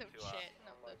 looking I at need the to, shit,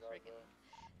 not the friggin'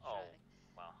 Oh,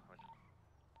 driving. wow.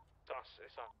 It's on.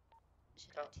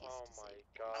 Should I test Oh to see my if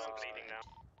god. it's I'm bleeding now.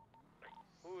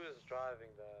 Who is driving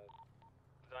that?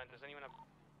 Does anyone have...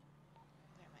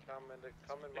 Come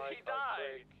in my He car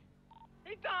died! quick.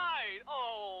 He died!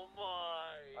 Oh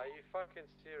my! Are you fucking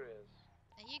serious?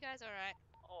 Are you guys alright?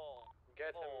 Oh.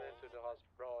 Get him into the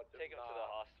hospital. Take him to the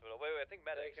hospital. Wait, I think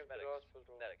medics. Take him to the medics.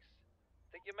 hospital. Medics.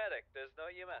 Think you're medic. There's no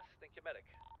EMS. Think you're medic.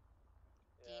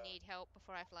 Do you need help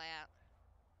before I fly out?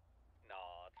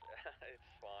 No, it's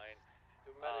fine.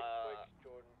 Do medic quick,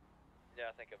 Jordan.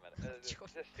 Yeah, I think I'm medic.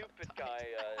 The stupid guy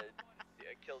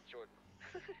killed Jordan.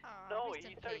 Aw, No, rest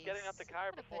he in started getting out peace. the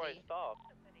car What a before I pity. stopped.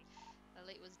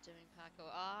 Elite was doing parkour.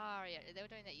 Ah, yeah, they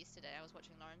were doing that yesterday. I was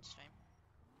watching Lauren's stream.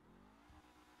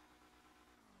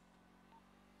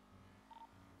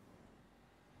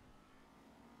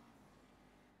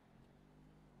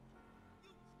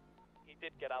 He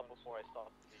did get out before I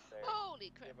stopped, to be fair.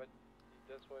 Holy crap! Yeah, but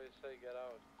that's why you say get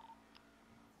out.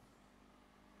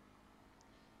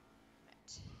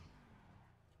 Right.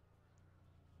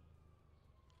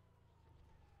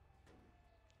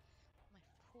 My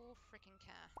poor freaking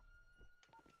car.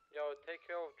 Yo, take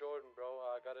care of Jordan, bro.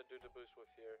 I gotta do the boost with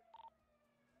here.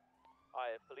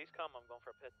 Alright, if police come, I'm going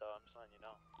for a pit though, I'm just letting you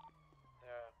know.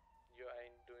 Yeah, you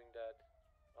ain't doing that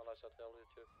unless I tell you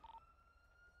to.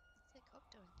 What's that cop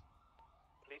doing?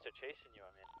 Police are chasing you,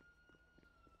 I mean.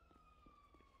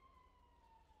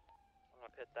 I'm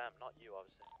gonna pit them, not you,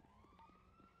 obviously.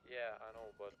 Yeah, I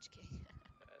know, but Bitch king.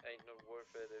 it ain't not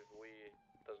worth it if we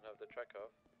doesn't have the track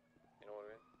off. You know what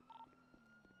I mean?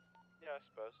 Yeah, I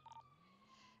suppose.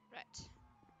 Right.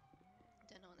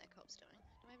 Don't know what that cop's doing.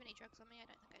 Do I have any drugs on me? I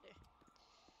don't think I do.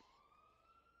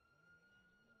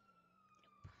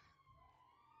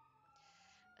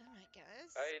 Nope. Alright,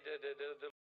 guys. Hey,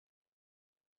 the